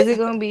 But is it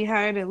gonna be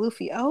higher than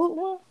Luffy old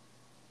one?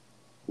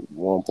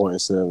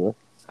 1.7.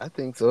 I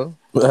think so.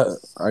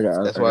 That's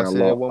why I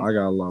said one. I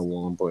got a lot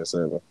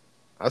 1.7.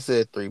 I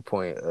said 3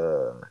 point.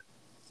 I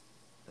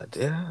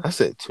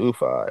said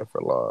 2.5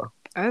 for law.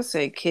 I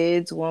say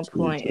kids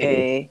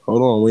 1.8.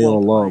 Hold on, we 1.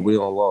 on law. We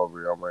on law,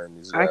 bro. I'm writing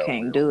these down. I We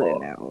can't on do it law.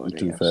 in that order. You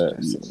too You're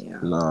fat. stressing me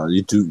out. Nah,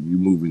 you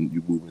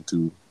moving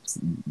too.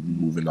 You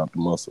moving out the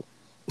muscle.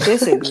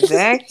 This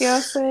exact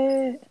y'all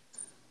said?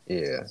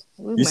 Yeah.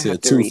 We You might have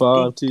said to 2.5,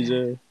 rethink that.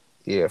 TJ.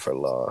 Yeah, for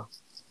law.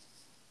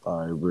 All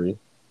right, Bree.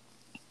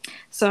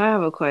 So I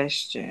have a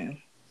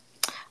question.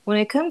 When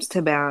it comes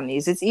to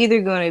bounties, it's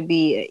either going to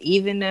be an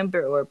even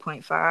number or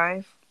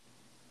 0.5.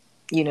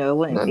 You know, it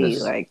wouldn't be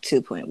like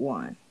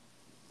 2.1.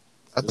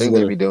 I think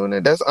they be doing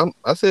that.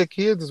 I said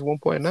kids is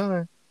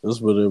 1.9. That's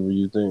whatever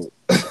you think.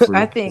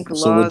 I think So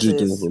what laws you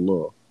think is for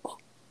law?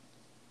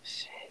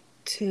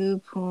 2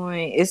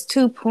 point. It's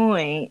 2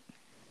 point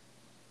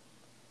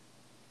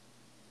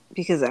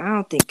because I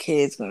don't think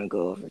kid's going to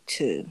go over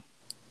 2.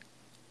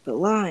 But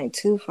law ain't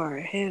too far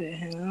ahead of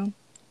him.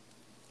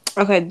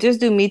 Okay, just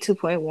do me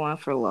 2.1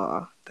 for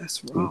law.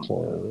 That's wrong.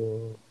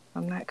 2.1.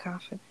 I'm not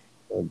confident.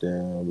 Oh,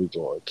 damn, we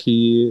going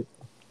kid.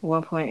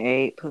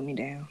 1.8, put me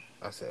down.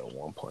 I said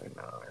 1.9.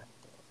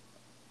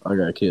 I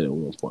got kid at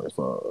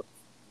 1.5.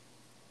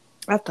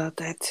 I thought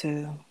that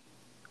too.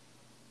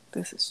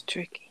 This is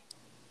tricky.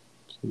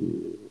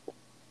 Kid.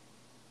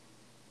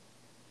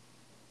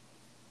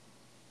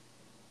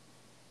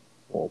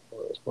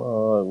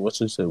 1.5. What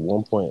you said?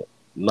 1.9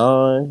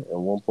 and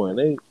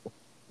 1.8.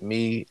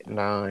 Me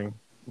 9,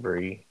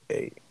 Bree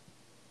 8.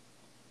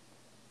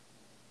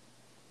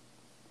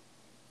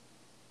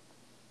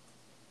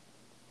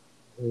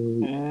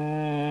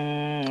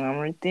 I'm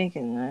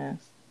rethinking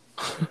this.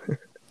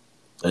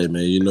 Hey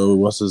man, you know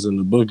once it's in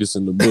the book, it's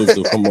in the book.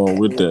 So come on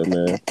with that,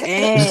 man.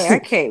 Dang, I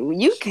can't.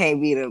 You can't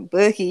be the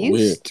bookie.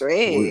 You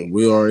straight.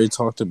 We already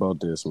talked about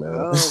this, man.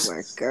 Oh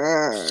my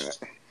god.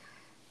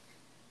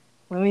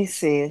 Let me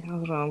see.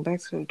 Hold on. Back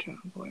to the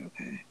drawing board.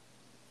 Okay.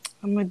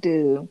 I'm gonna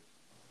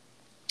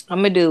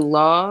do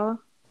law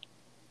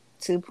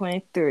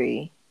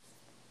 2.3.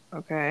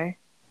 Okay.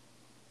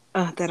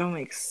 That don't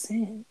make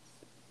sense.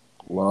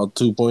 Law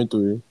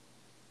 2.3.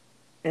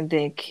 And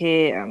then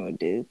kid, I'm gonna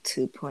do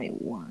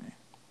 2.1.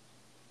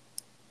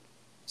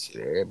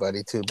 Shit,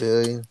 everybody 2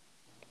 billion.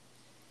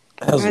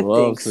 That's I what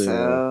I'm think saying.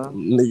 so.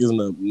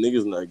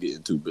 Niggas not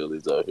getting 2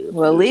 billions out here.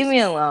 Well, leave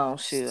me alone,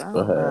 shoot. I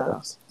don't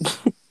know.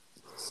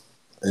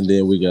 And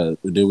then we got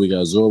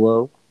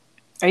Zoro.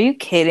 Are you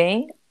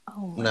kidding?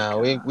 Oh my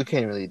god. We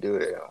can't really do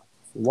that.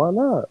 Why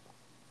not?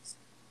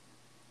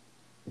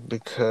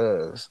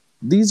 Because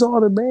these are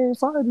the main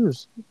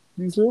fighters.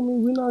 You feel me?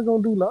 We're not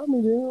gonna do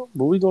Nami then,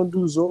 but we're gonna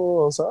do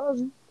Zoro and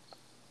Sanji.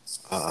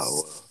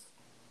 well.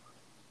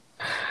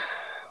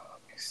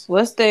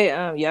 What's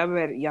their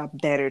y'all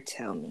better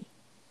tell me.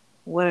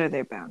 What are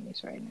their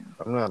bounties right now?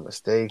 If I'm not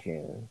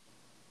mistaken.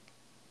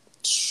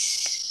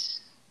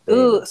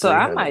 Ooh, so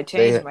I might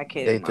change my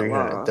kid in my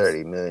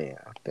 330 million,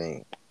 I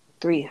think.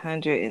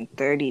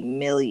 330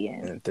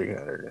 million. And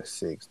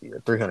 360 or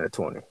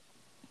 320.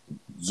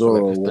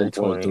 Zoro like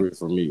 1.3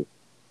 for me.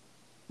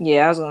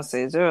 Yeah, I was gonna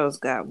say Zoro's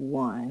got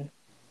 1.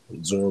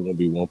 Zoro gonna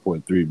be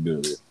 1.3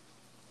 billion.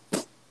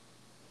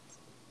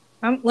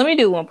 Let me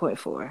do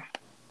 1.4.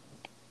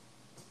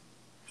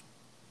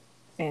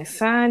 And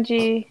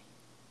Sanji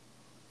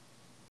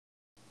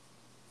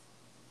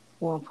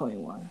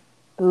 1.1.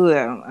 Ooh,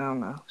 I don't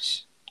know.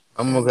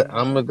 I'm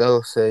gonna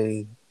go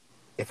say,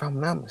 if I'm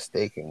not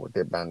mistaken, what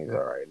their bounties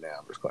are right now,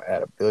 I'm just gonna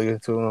add $1 billion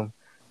to them,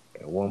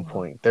 and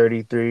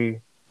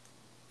 1.33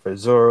 for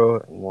Zoro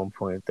and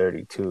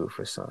 1.32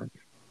 for Sanji.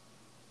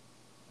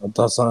 I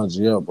thought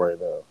Sanji up right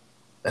now.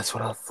 That's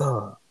what I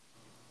thought.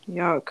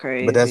 Y'all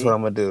crazy. But that's what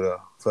I'm gonna do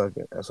though. Fuck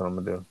it. That's what I'm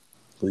gonna do.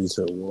 Please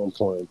said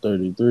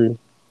 1.33.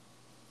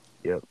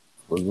 Yep.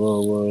 For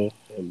Zoro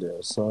and then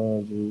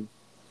Sanji.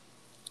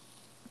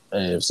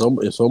 Hey, if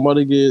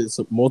somebody gets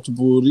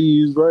multiple of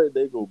these right,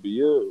 they gonna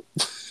be up.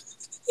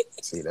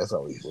 See, that's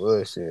always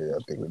bullshit. I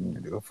think we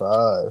need to do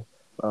 5.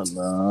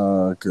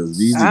 Nah, because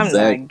these I'm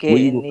not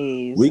getting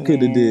these. We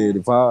could have did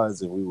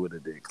 5s and we would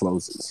have did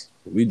closest.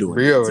 We doing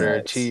Bree the over there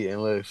exacts. cheating.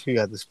 Look, she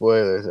got the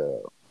spoilers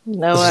up.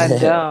 No, I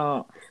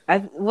don't.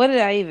 What did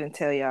I even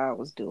tell y'all I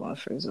was doing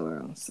for Zoro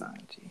and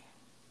Sanji?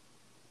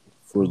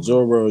 For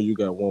Zoro, you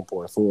got 1.4.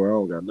 I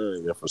don't got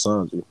nothing yet for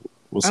Sanji.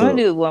 What's I'm up?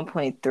 gonna do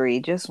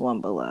 1.3, just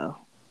one below.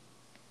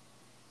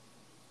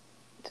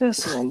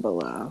 Just one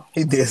below.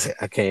 He did say,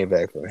 I came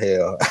back from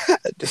hell.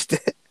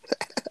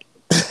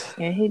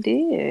 Yeah, he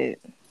did.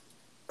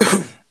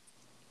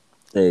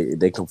 Hey,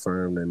 they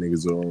confirmed that nigga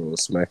Zoro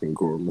was smacking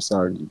Goro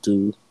Masagi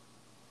too.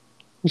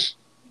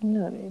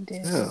 No, they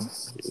didn't.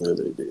 Yeah,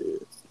 they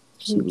did.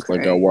 She You was crazy.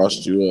 like, I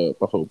washed you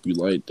up. I hope you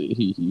liked it.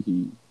 He.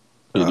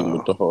 Hit him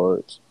with the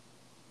hearts.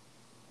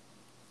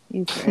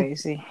 You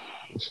crazy.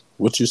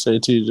 What you say,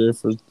 TJ,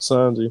 for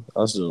Sanji?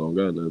 I still don't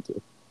got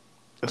nothing.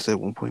 I said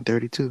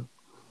 1.32.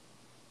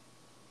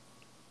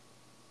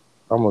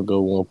 I'm gonna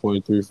go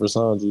 1.3 for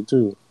Sanji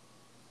too.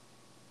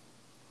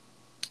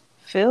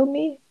 Feel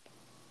me?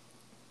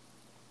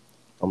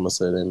 I'm gonna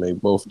say they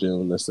make both of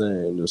them the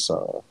same this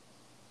time.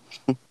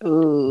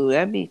 Ooh,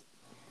 that'd be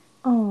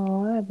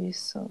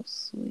so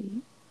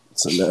sweet.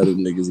 So now the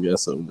niggas got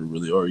something to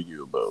really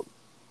argue about.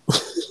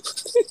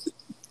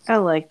 I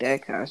like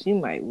that, Kosh. You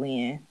might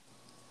win.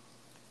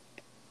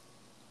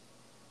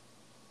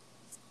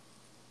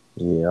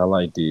 Yeah, I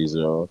like these,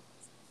 y'all.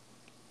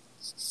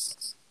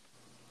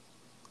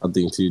 I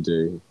think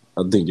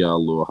y'all a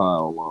little high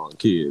on Long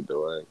Kid,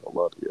 though. I ain't gonna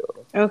lie to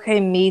y'all.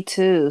 Okay, me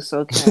too.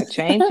 So can I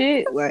change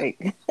it?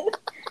 Like,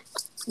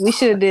 we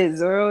should have did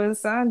Zoro and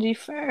Sanji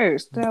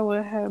first. That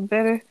would have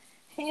better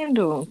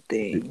handle on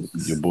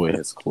things. Your boy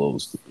has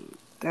closed.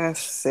 That's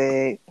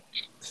sick.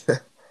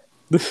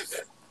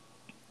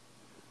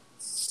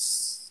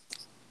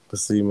 But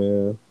see,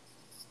 man.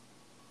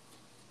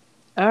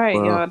 All right,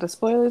 y'all. The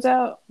spoilers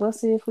out. Let's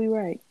see if we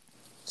right.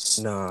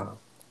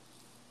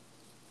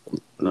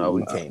 Nah,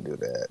 we can't do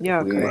that.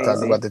 Y'all We ain't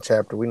talking about the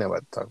chapter. We not about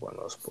to talk about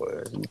no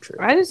spoilers. You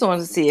tripping. I just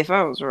wanted to see if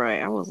I was right.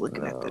 I was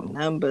looking at the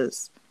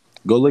numbers.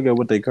 Go look at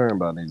what they current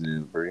bounties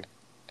is, Bree.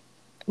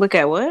 Look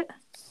at what?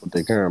 What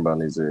they current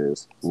bounties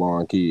is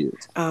Long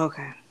Kids. Oh,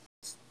 okay.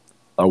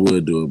 I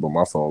would do it, but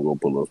my phone gonna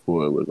pull up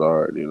spoilers. I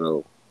already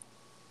know.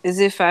 Is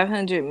it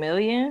 500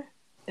 million?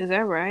 Is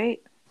that right?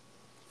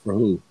 For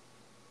who?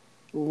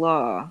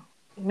 Law.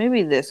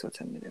 Maybe this will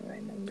tell me the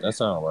right number. That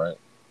sound right.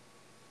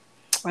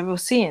 I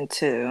was seeing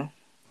 2.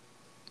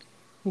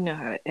 You know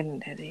how the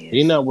internet is.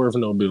 He not worth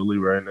no Billy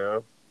right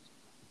now.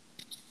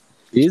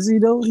 Is he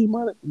though? He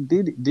might.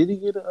 Did he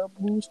get an up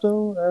boost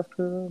though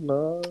after?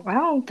 No, I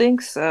don't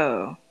think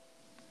so.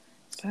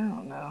 I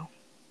don't know.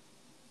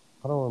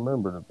 I don't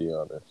remember, to be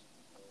honest.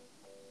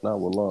 Not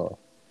with Law.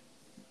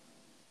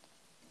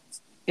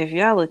 If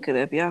y'all look it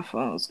up, y'all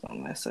phone's gonna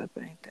mess up,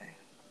 ain't they?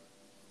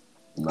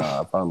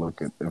 Nah, if I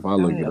look at us,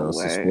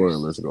 the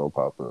spoilers gonna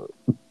pop up.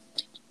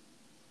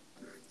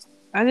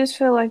 I just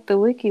feel like the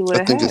wiki would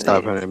have had it's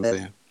 500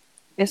 million.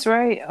 It's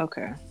right?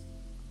 Okay.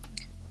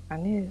 I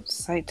need a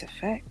site to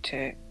fact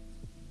check.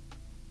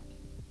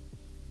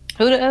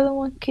 Who the other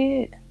one,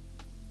 Kid?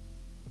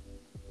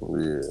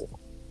 Yeah.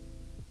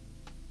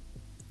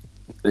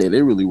 Hey,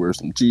 they really were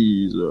some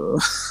cheese.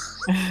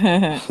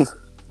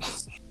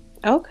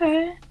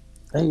 Okay.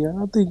 Hey, I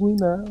don't think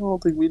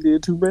we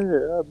did too bad,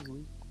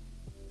 honestly.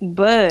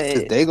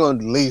 But they gonna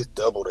at least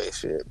double that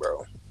shit,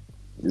 bro.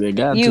 They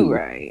got you to.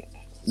 Right.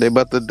 They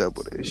about to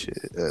double that shit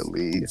at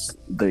least.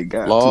 They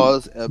got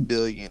Laws to. $1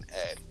 billion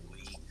at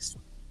least.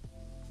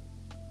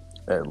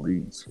 At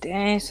least.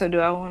 Dang. So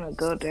do I want to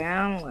go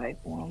down like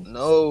one?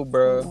 No,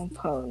 bro.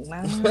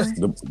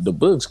 1.9. the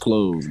book's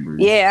closed, bro.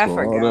 Yeah, so I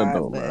forgot. All that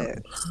don't but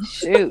matter.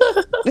 Shoot.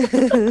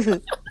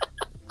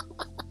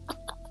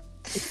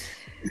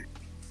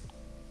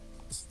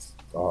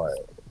 All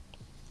right.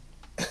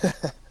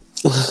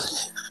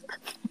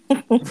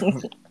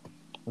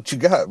 What you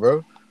got,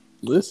 bro?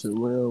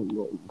 Listen, man,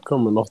 I'm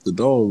coming off the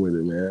dome with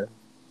it, man.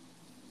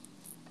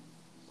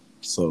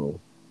 So,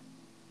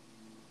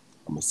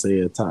 I'm going to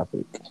say a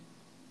topic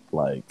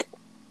like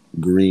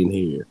green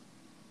hair.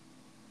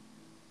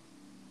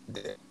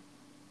 Yeah.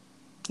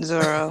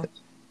 Zoro.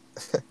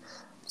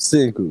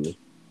 Senku.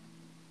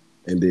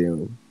 And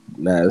then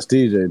now it's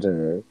TJ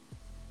turn.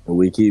 And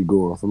we keep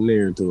going from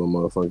there until a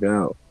motherfucker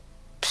out.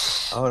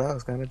 Oh, that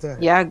was kind of tough.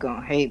 Y'all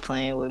gonna hate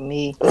playing with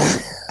me.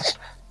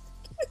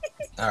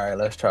 All right,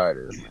 let's try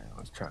this, man.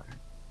 Let's try it.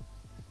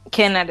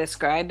 Can I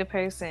describe the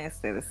person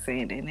instead of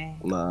saying their name?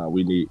 Nah,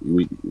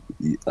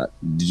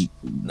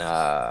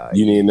 Nah.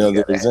 You need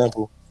another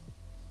example?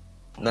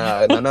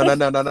 No,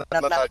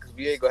 because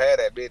we ain't gonna have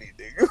that many,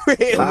 nigga.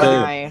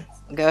 Fine.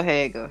 Go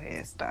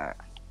ahead, start.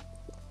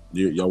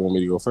 Y'all want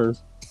me to go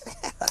first?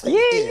 Yeah,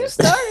 you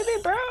started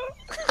it, bro.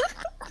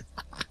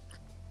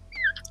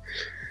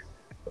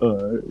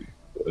 Alright.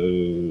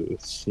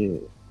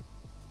 Shit.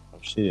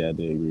 I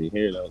did green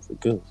hair. That was a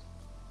good.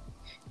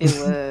 It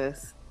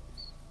was.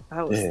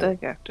 I was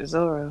stuck after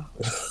Zoro.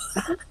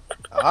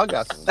 I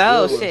got some.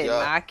 Oh good shit,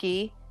 ones,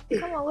 Maki.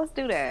 Come on, let's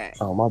do that.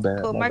 Oh, my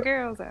bad. Put my my bad.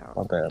 girls out.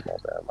 My bad.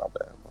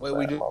 Wait,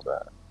 my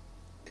bad.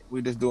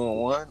 we just doing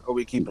one, or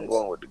we keep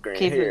going with the green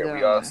Keep it hair?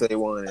 We all going. say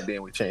one, and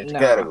then we change the Nah,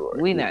 category.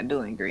 we not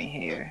doing green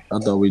hair. I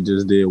thought we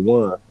just did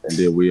one, and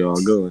then we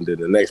all go, and then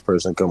the next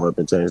person come up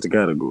and change the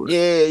category.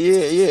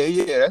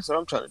 Yeah. That's what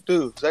I'm trying to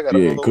do. Cause I got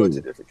a whole bunch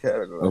of different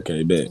categories.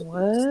 Okay, bet.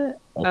 What? Okay.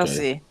 I'll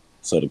see.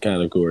 So the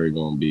category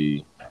gonna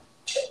be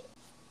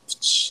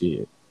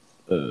shit.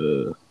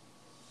 Goddamn,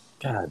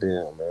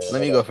 man.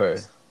 Let me go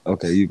first.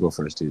 Okay, you go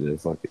first,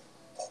 TJ. Fuck it.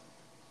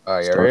 All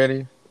right, you Start.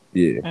 ready?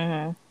 Yeah.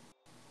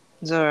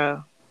 Mm-hmm.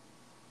 Zoro.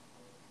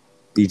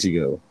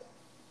 Ichigo.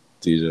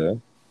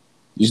 TJ.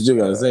 You still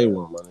gotta say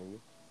one, my nigga.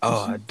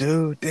 Oh, I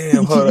do.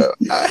 Damn, hold up.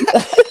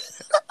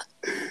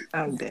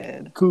 I'm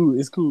dead. Cool.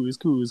 It's cool.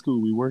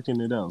 We working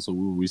it out. So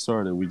when we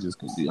started, we just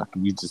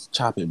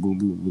chop it. Boom,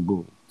 boom, boom,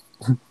 boom.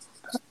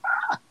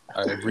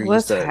 All right,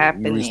 What's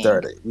happening? We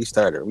restarted.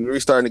 We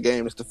restarting the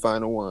game. It's the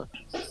final one.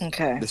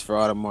 Okay. This for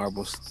all the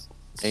marbles.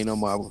 Ain't no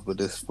marbles, but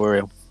this for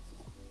real.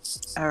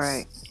 All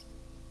right.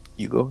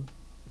 You go.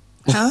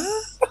 Huh?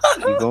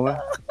 You going?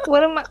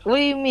 What do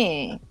you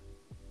mean?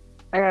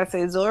 I gotta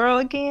say Zoro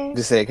again?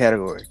 Just say a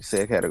category. Pick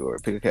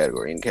a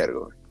category. Any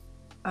category.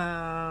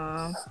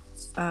 That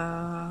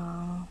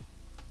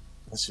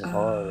shit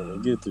hard when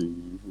I get to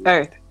you.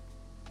 Earth.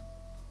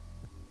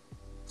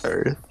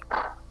 Earth.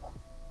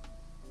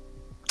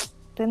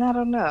 Then I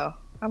don't know.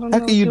 How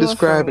can you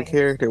describe a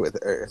character with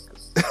Earth?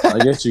 I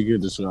guess you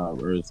could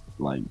describe Earth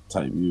like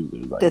type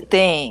users. Like The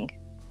Thing.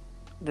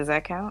 Does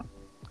that count?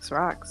 It's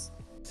rocks.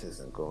 This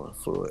isn't going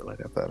fluid like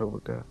I thought it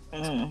would go.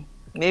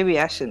 Maybe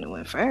I shouldn't have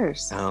went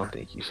first. I don't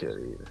think you should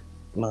either.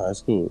 Nah,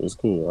 it's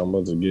cool. I'm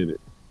about to get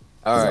it.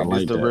 All right, like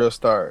this the that. real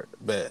start.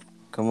 Bet.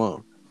 Come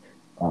on.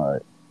 All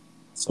right.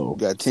 So You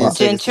got 10 Gen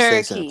seconds to say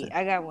Cherokee. something.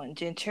 I got one.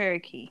 Gen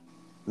Cherokee.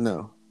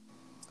 No.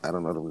 I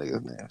don't know them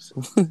niggas' names.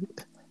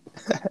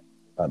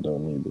 I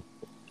don't need it.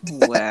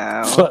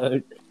 Wow.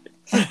 Fuck.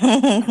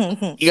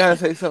 You gotta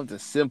say something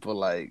simple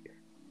like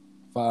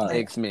Fine.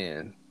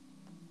 X-Men.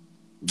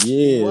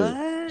 Yeah.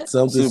 What?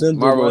 Something Super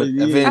simple. Marvel, like,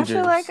 yeah. I Avengers.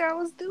 feel like I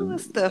was doing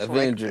stuff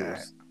Avengers.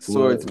 like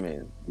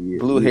Swordsmen. Yeah.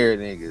 Blue-haired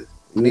niggas.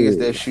 Yeah. Niggas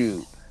that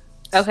shoot.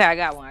 that. Okay, I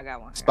got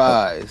one.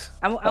 Spies.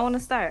 I want to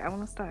start.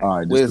 All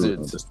right.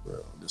 Wizards. This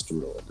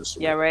real.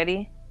 Y'all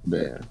ready?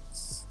 Yeah.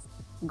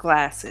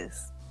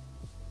 Glasses.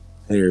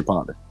 Harry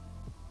Potter.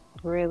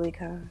 Really,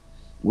 Kai?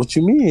 What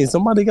you mean?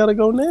 Somebody gotta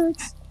go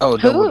next. Oh,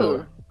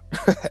 Who?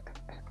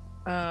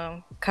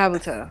 Dumbledore.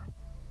 Kabuto.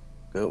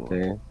 Good one.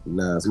 Okay.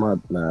 Nah, it's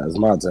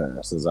my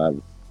turn since I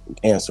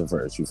answer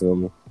first. You feel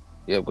me?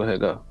 Yep, go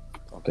ahead, go.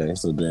 Okay.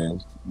 So then,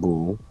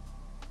 boom.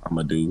 I'm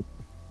gonna do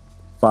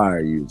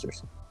fire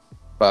users.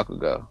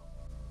 Bakugo.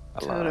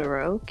 I lied.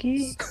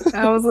 Todoroki?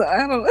 I don't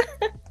know.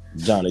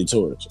 Johnny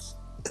Torch.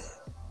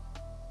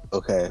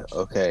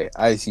 Okay.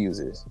 Ice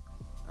users.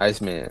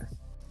 Iceman.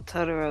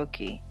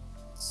 Todoroki.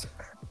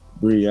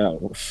 Bree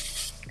out.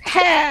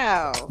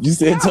 How? You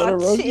said Y'all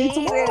Todoroki?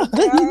 cheated,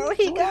 bro.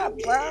 He got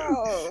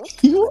bro.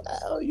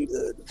 You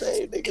did the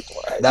same nigga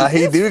twice. Nah,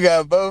 he do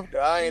got both. Though.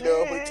 I ain't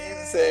know if he's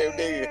the same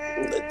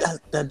nigga.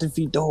 That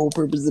defeat the whole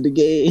purpose of the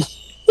game.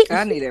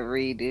 I need a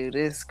redo.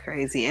 This is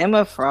crazy.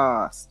 Emma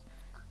Frost.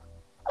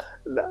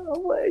 No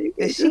way. You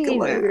Is can't she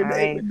come out even here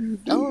Ice?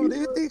 Oh, do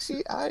you think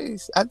she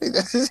Ice? I think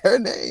that's just her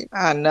name.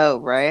 I know,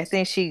 right? I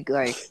think she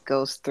like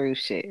goes through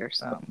shit or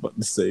something. about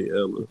to say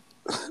Ella.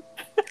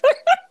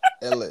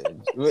 Ella.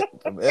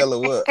 From Ella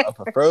what? Up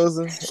for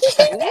Frozen?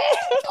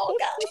 Oh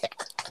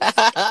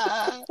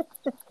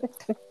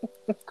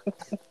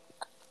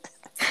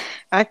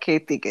I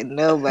can't think of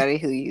nobody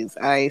who used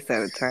ice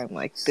at a time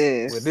like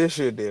this. Well, this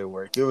shit did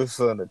work. It was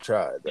fun to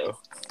try, though.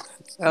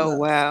 Oh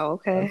wow,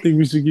 I okay. think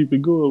we should keep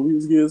it going. We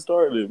just getting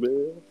started,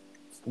 man.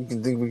 You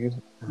can think we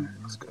can. All right,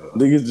 let's go.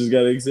 Niggas just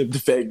gotta accept the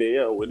fact they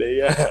out when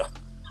they out.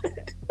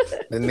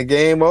 Then the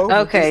game over.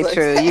 Okay, Just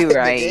true. that. You The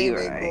right, game you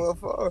ain't right. going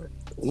forward.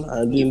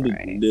 Nah, then,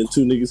 Right. then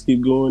two niggas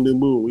keep going, then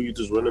boom. We can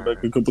just run it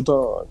back a couple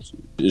times.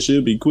 It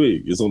should be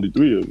quick. It's only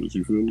 3 of us,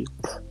 you feel me?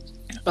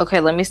 Okay,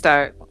 let me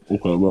start. Okay,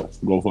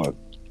 go for it.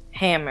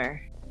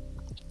 Hammer.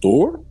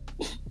 Thor?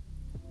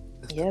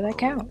 Yeah, that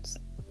counts.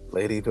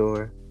 Lady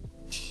Thor.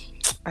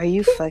 Are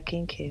you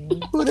fucking kidding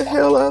me? Who the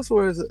hell else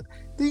was it?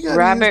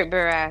 Robert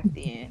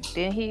Baratheon.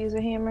 Didn't he use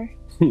a hammer?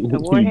 A He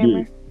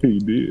warhammer? did. He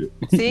did.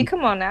 See,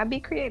 come on now, be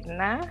creative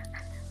now.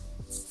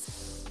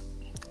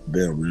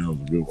 Damn, real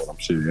was a good one. I'm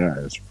sure you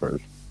answer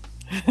first.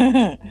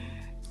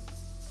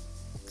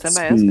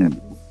 Somebody else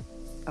Speed.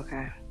 got.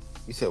 Okay.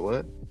 You said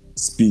what?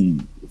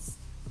 Speed.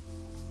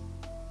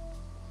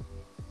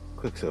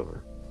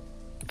 Quicksilver.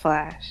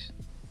 Flash.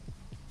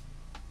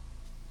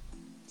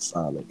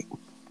 Sonic.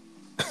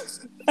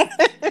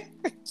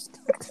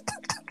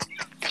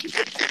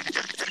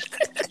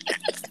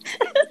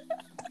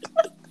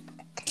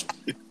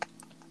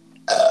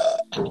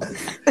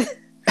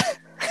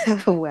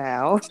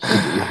 Wow.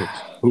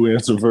 Who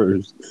answered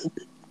first?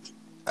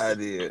 I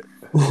did.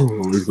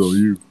 It's on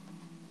you.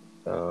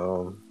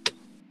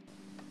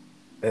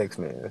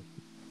 X-Men.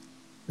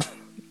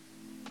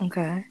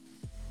 Okay.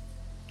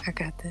 I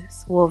got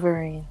this.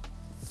 Wolverine.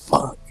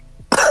 Fuck.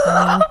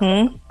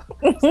 Mm-hmm.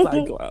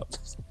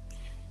 Cyclops.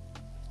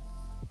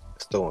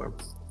 Storm.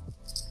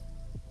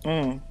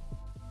 Ah,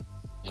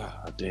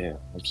 damn.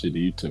 I'm shitty.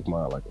 You took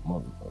mine like a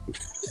motherfucker.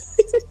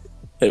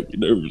 Had me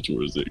nervous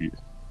for a second.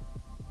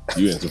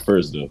 You answer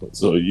first, though.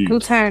 So you.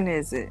 Whose turn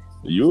is it?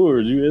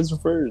 Yours. You answer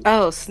first.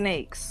 Oh,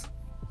 snakes.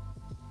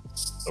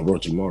 I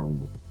brought you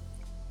Marvel.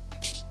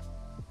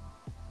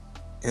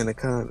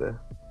 Anaconda.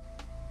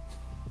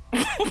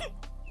 That's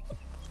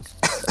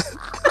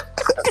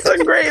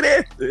a great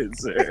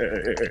answer.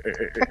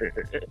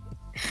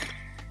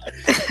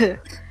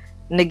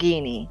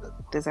 Nagini.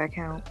 Does that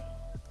count?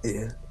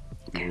 Yeah.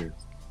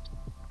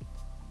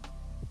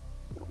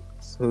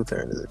 So whose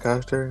turn is it?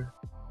 Kyle's turn?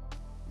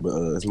 But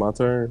it's my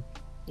turn.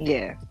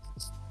 Yeah.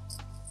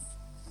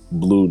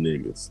 Blue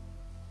niggas.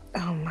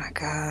 Oh my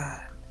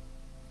god.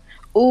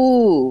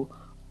 Ooh.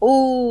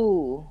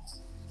 Ooh.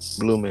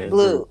 Blue Man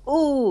Blue. Group.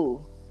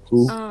 Ooh.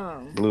 Who?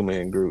 Blue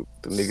Man Group.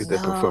 The niggas that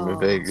perform in No.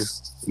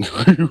 Vegas.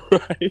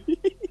 Right.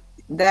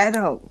 That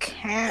don't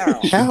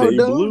count. How They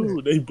don't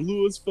blue. They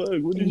blue as fuck.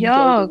 What are you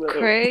Y'all talking about?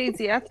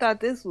 crazy. I thought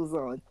this was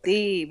on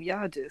theme.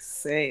 Y'all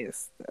just saying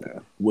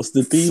stuff. What's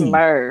the theme?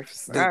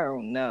 Smurfs. I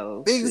don't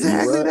know.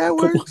 Exactly, What? that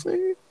works,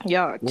 man.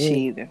 Y'all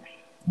cheating.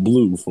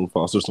 Blue from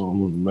Foster's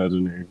Home of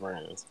Imaginary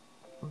Friends.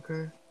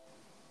 Okay.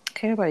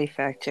 Can't nobody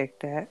fact check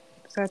that.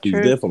 Is that He's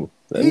true? definitely.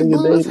 That He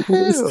blue as nigga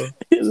hell. name,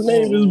 his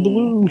name is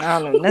Blue. I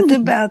don't know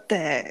nothing about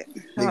that.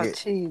 Y'all Nigga.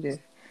 cheating.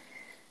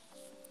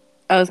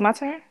 Oh, it's my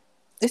turn?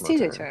 It's My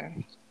TJ's turn.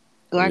 turn.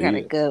 Oh, I got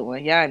a Yeah. good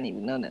one. Y'all didn't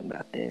even know nothing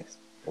about this.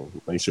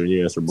 Make sure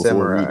you answer before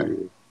Samurai. we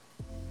do.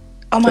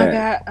 Oh my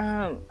Jack.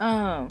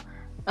 god.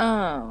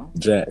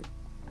 Jack.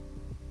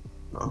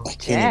 Oh,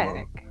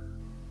 Jack.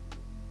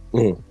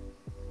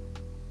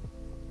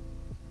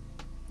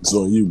 It's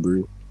on you,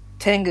 Bree.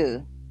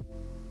 Tengu.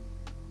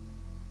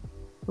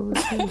 Who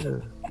is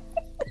that?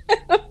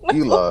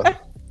 You lost.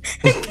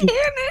 Damn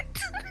it.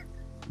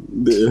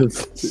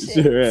 Get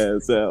your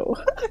ass out.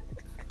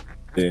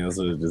 Damn,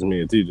 so it's just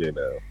me and TJ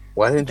now.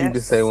 Why didn't you That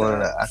just say one of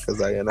the sucks.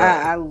 Akazaya?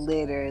 I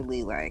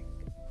literally like,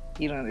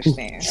 you don't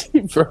understand.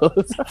 Bro.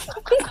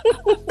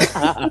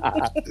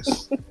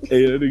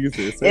 Hey, that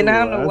nigga said And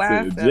I don't Samurai. know why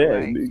I said felt Jack,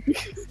 like-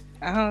 nigga.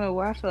 I don't know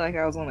why I feel like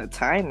I was on a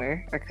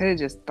timer. I could have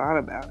just thought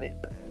about it.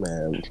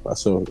 Man,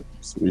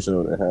 we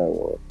showed it had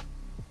one.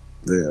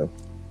 Yeah.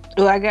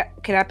 Oh,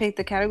 can I pick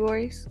the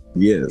categories?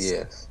 Yes.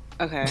 Yes.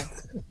 Okay.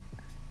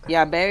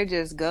 Y'all better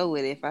just go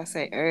with it. If I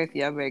say Earth,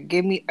 y'all better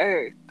give me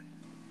Earth.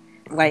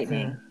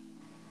 Lightning.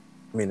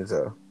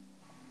 Minato.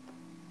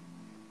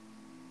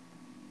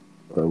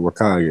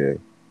 Wakage.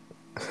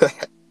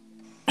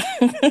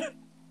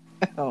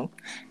 Oh,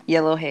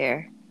 yellow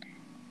hair.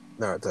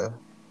 Naruto.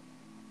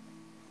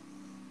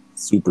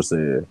 Super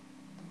Saiyan.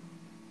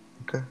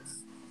 Okay.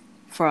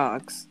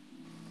 Frogs.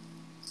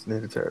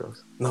 Ninja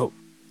Turtles. Nope.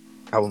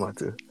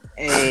 Awamatu.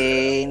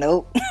 Hey,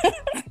 nope.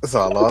 That's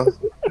all I lost.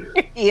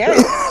 Yeah.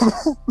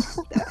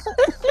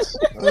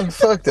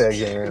 Fuck that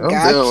game. I'm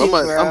Got done. you,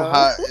 I'm bro.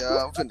 hot, y'all.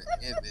 I'm finna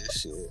end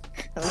this shit.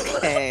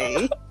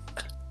 Okay.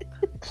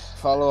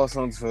 Follow us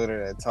on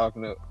Twitter at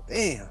Talking Up.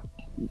 Damn.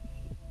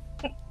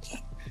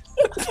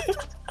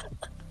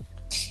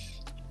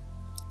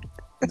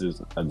 I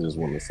just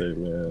want to say,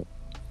 man,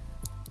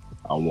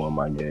 I won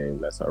my game.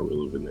 That's how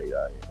relevant nigga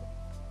I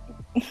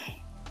am.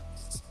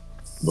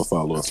 But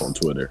follow us on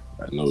Twitter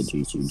at No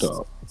Juice Who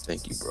Talk.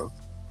 Thank you, bro.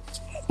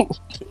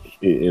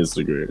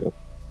 Instagram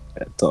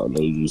at Talk No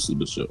Juice to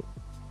the Show.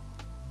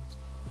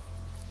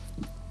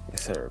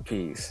 Yes, sir.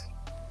 Peace.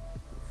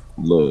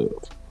 Love.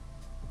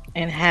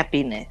 And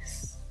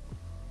happiness.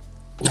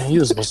 Man, you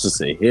were supposed to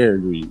say hair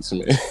grease,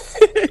 man.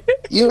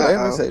 You don't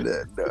Uh-oh. ever say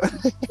that,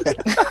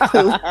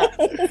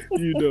 no.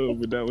 You know,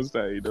 but that was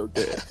not, you know,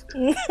 that.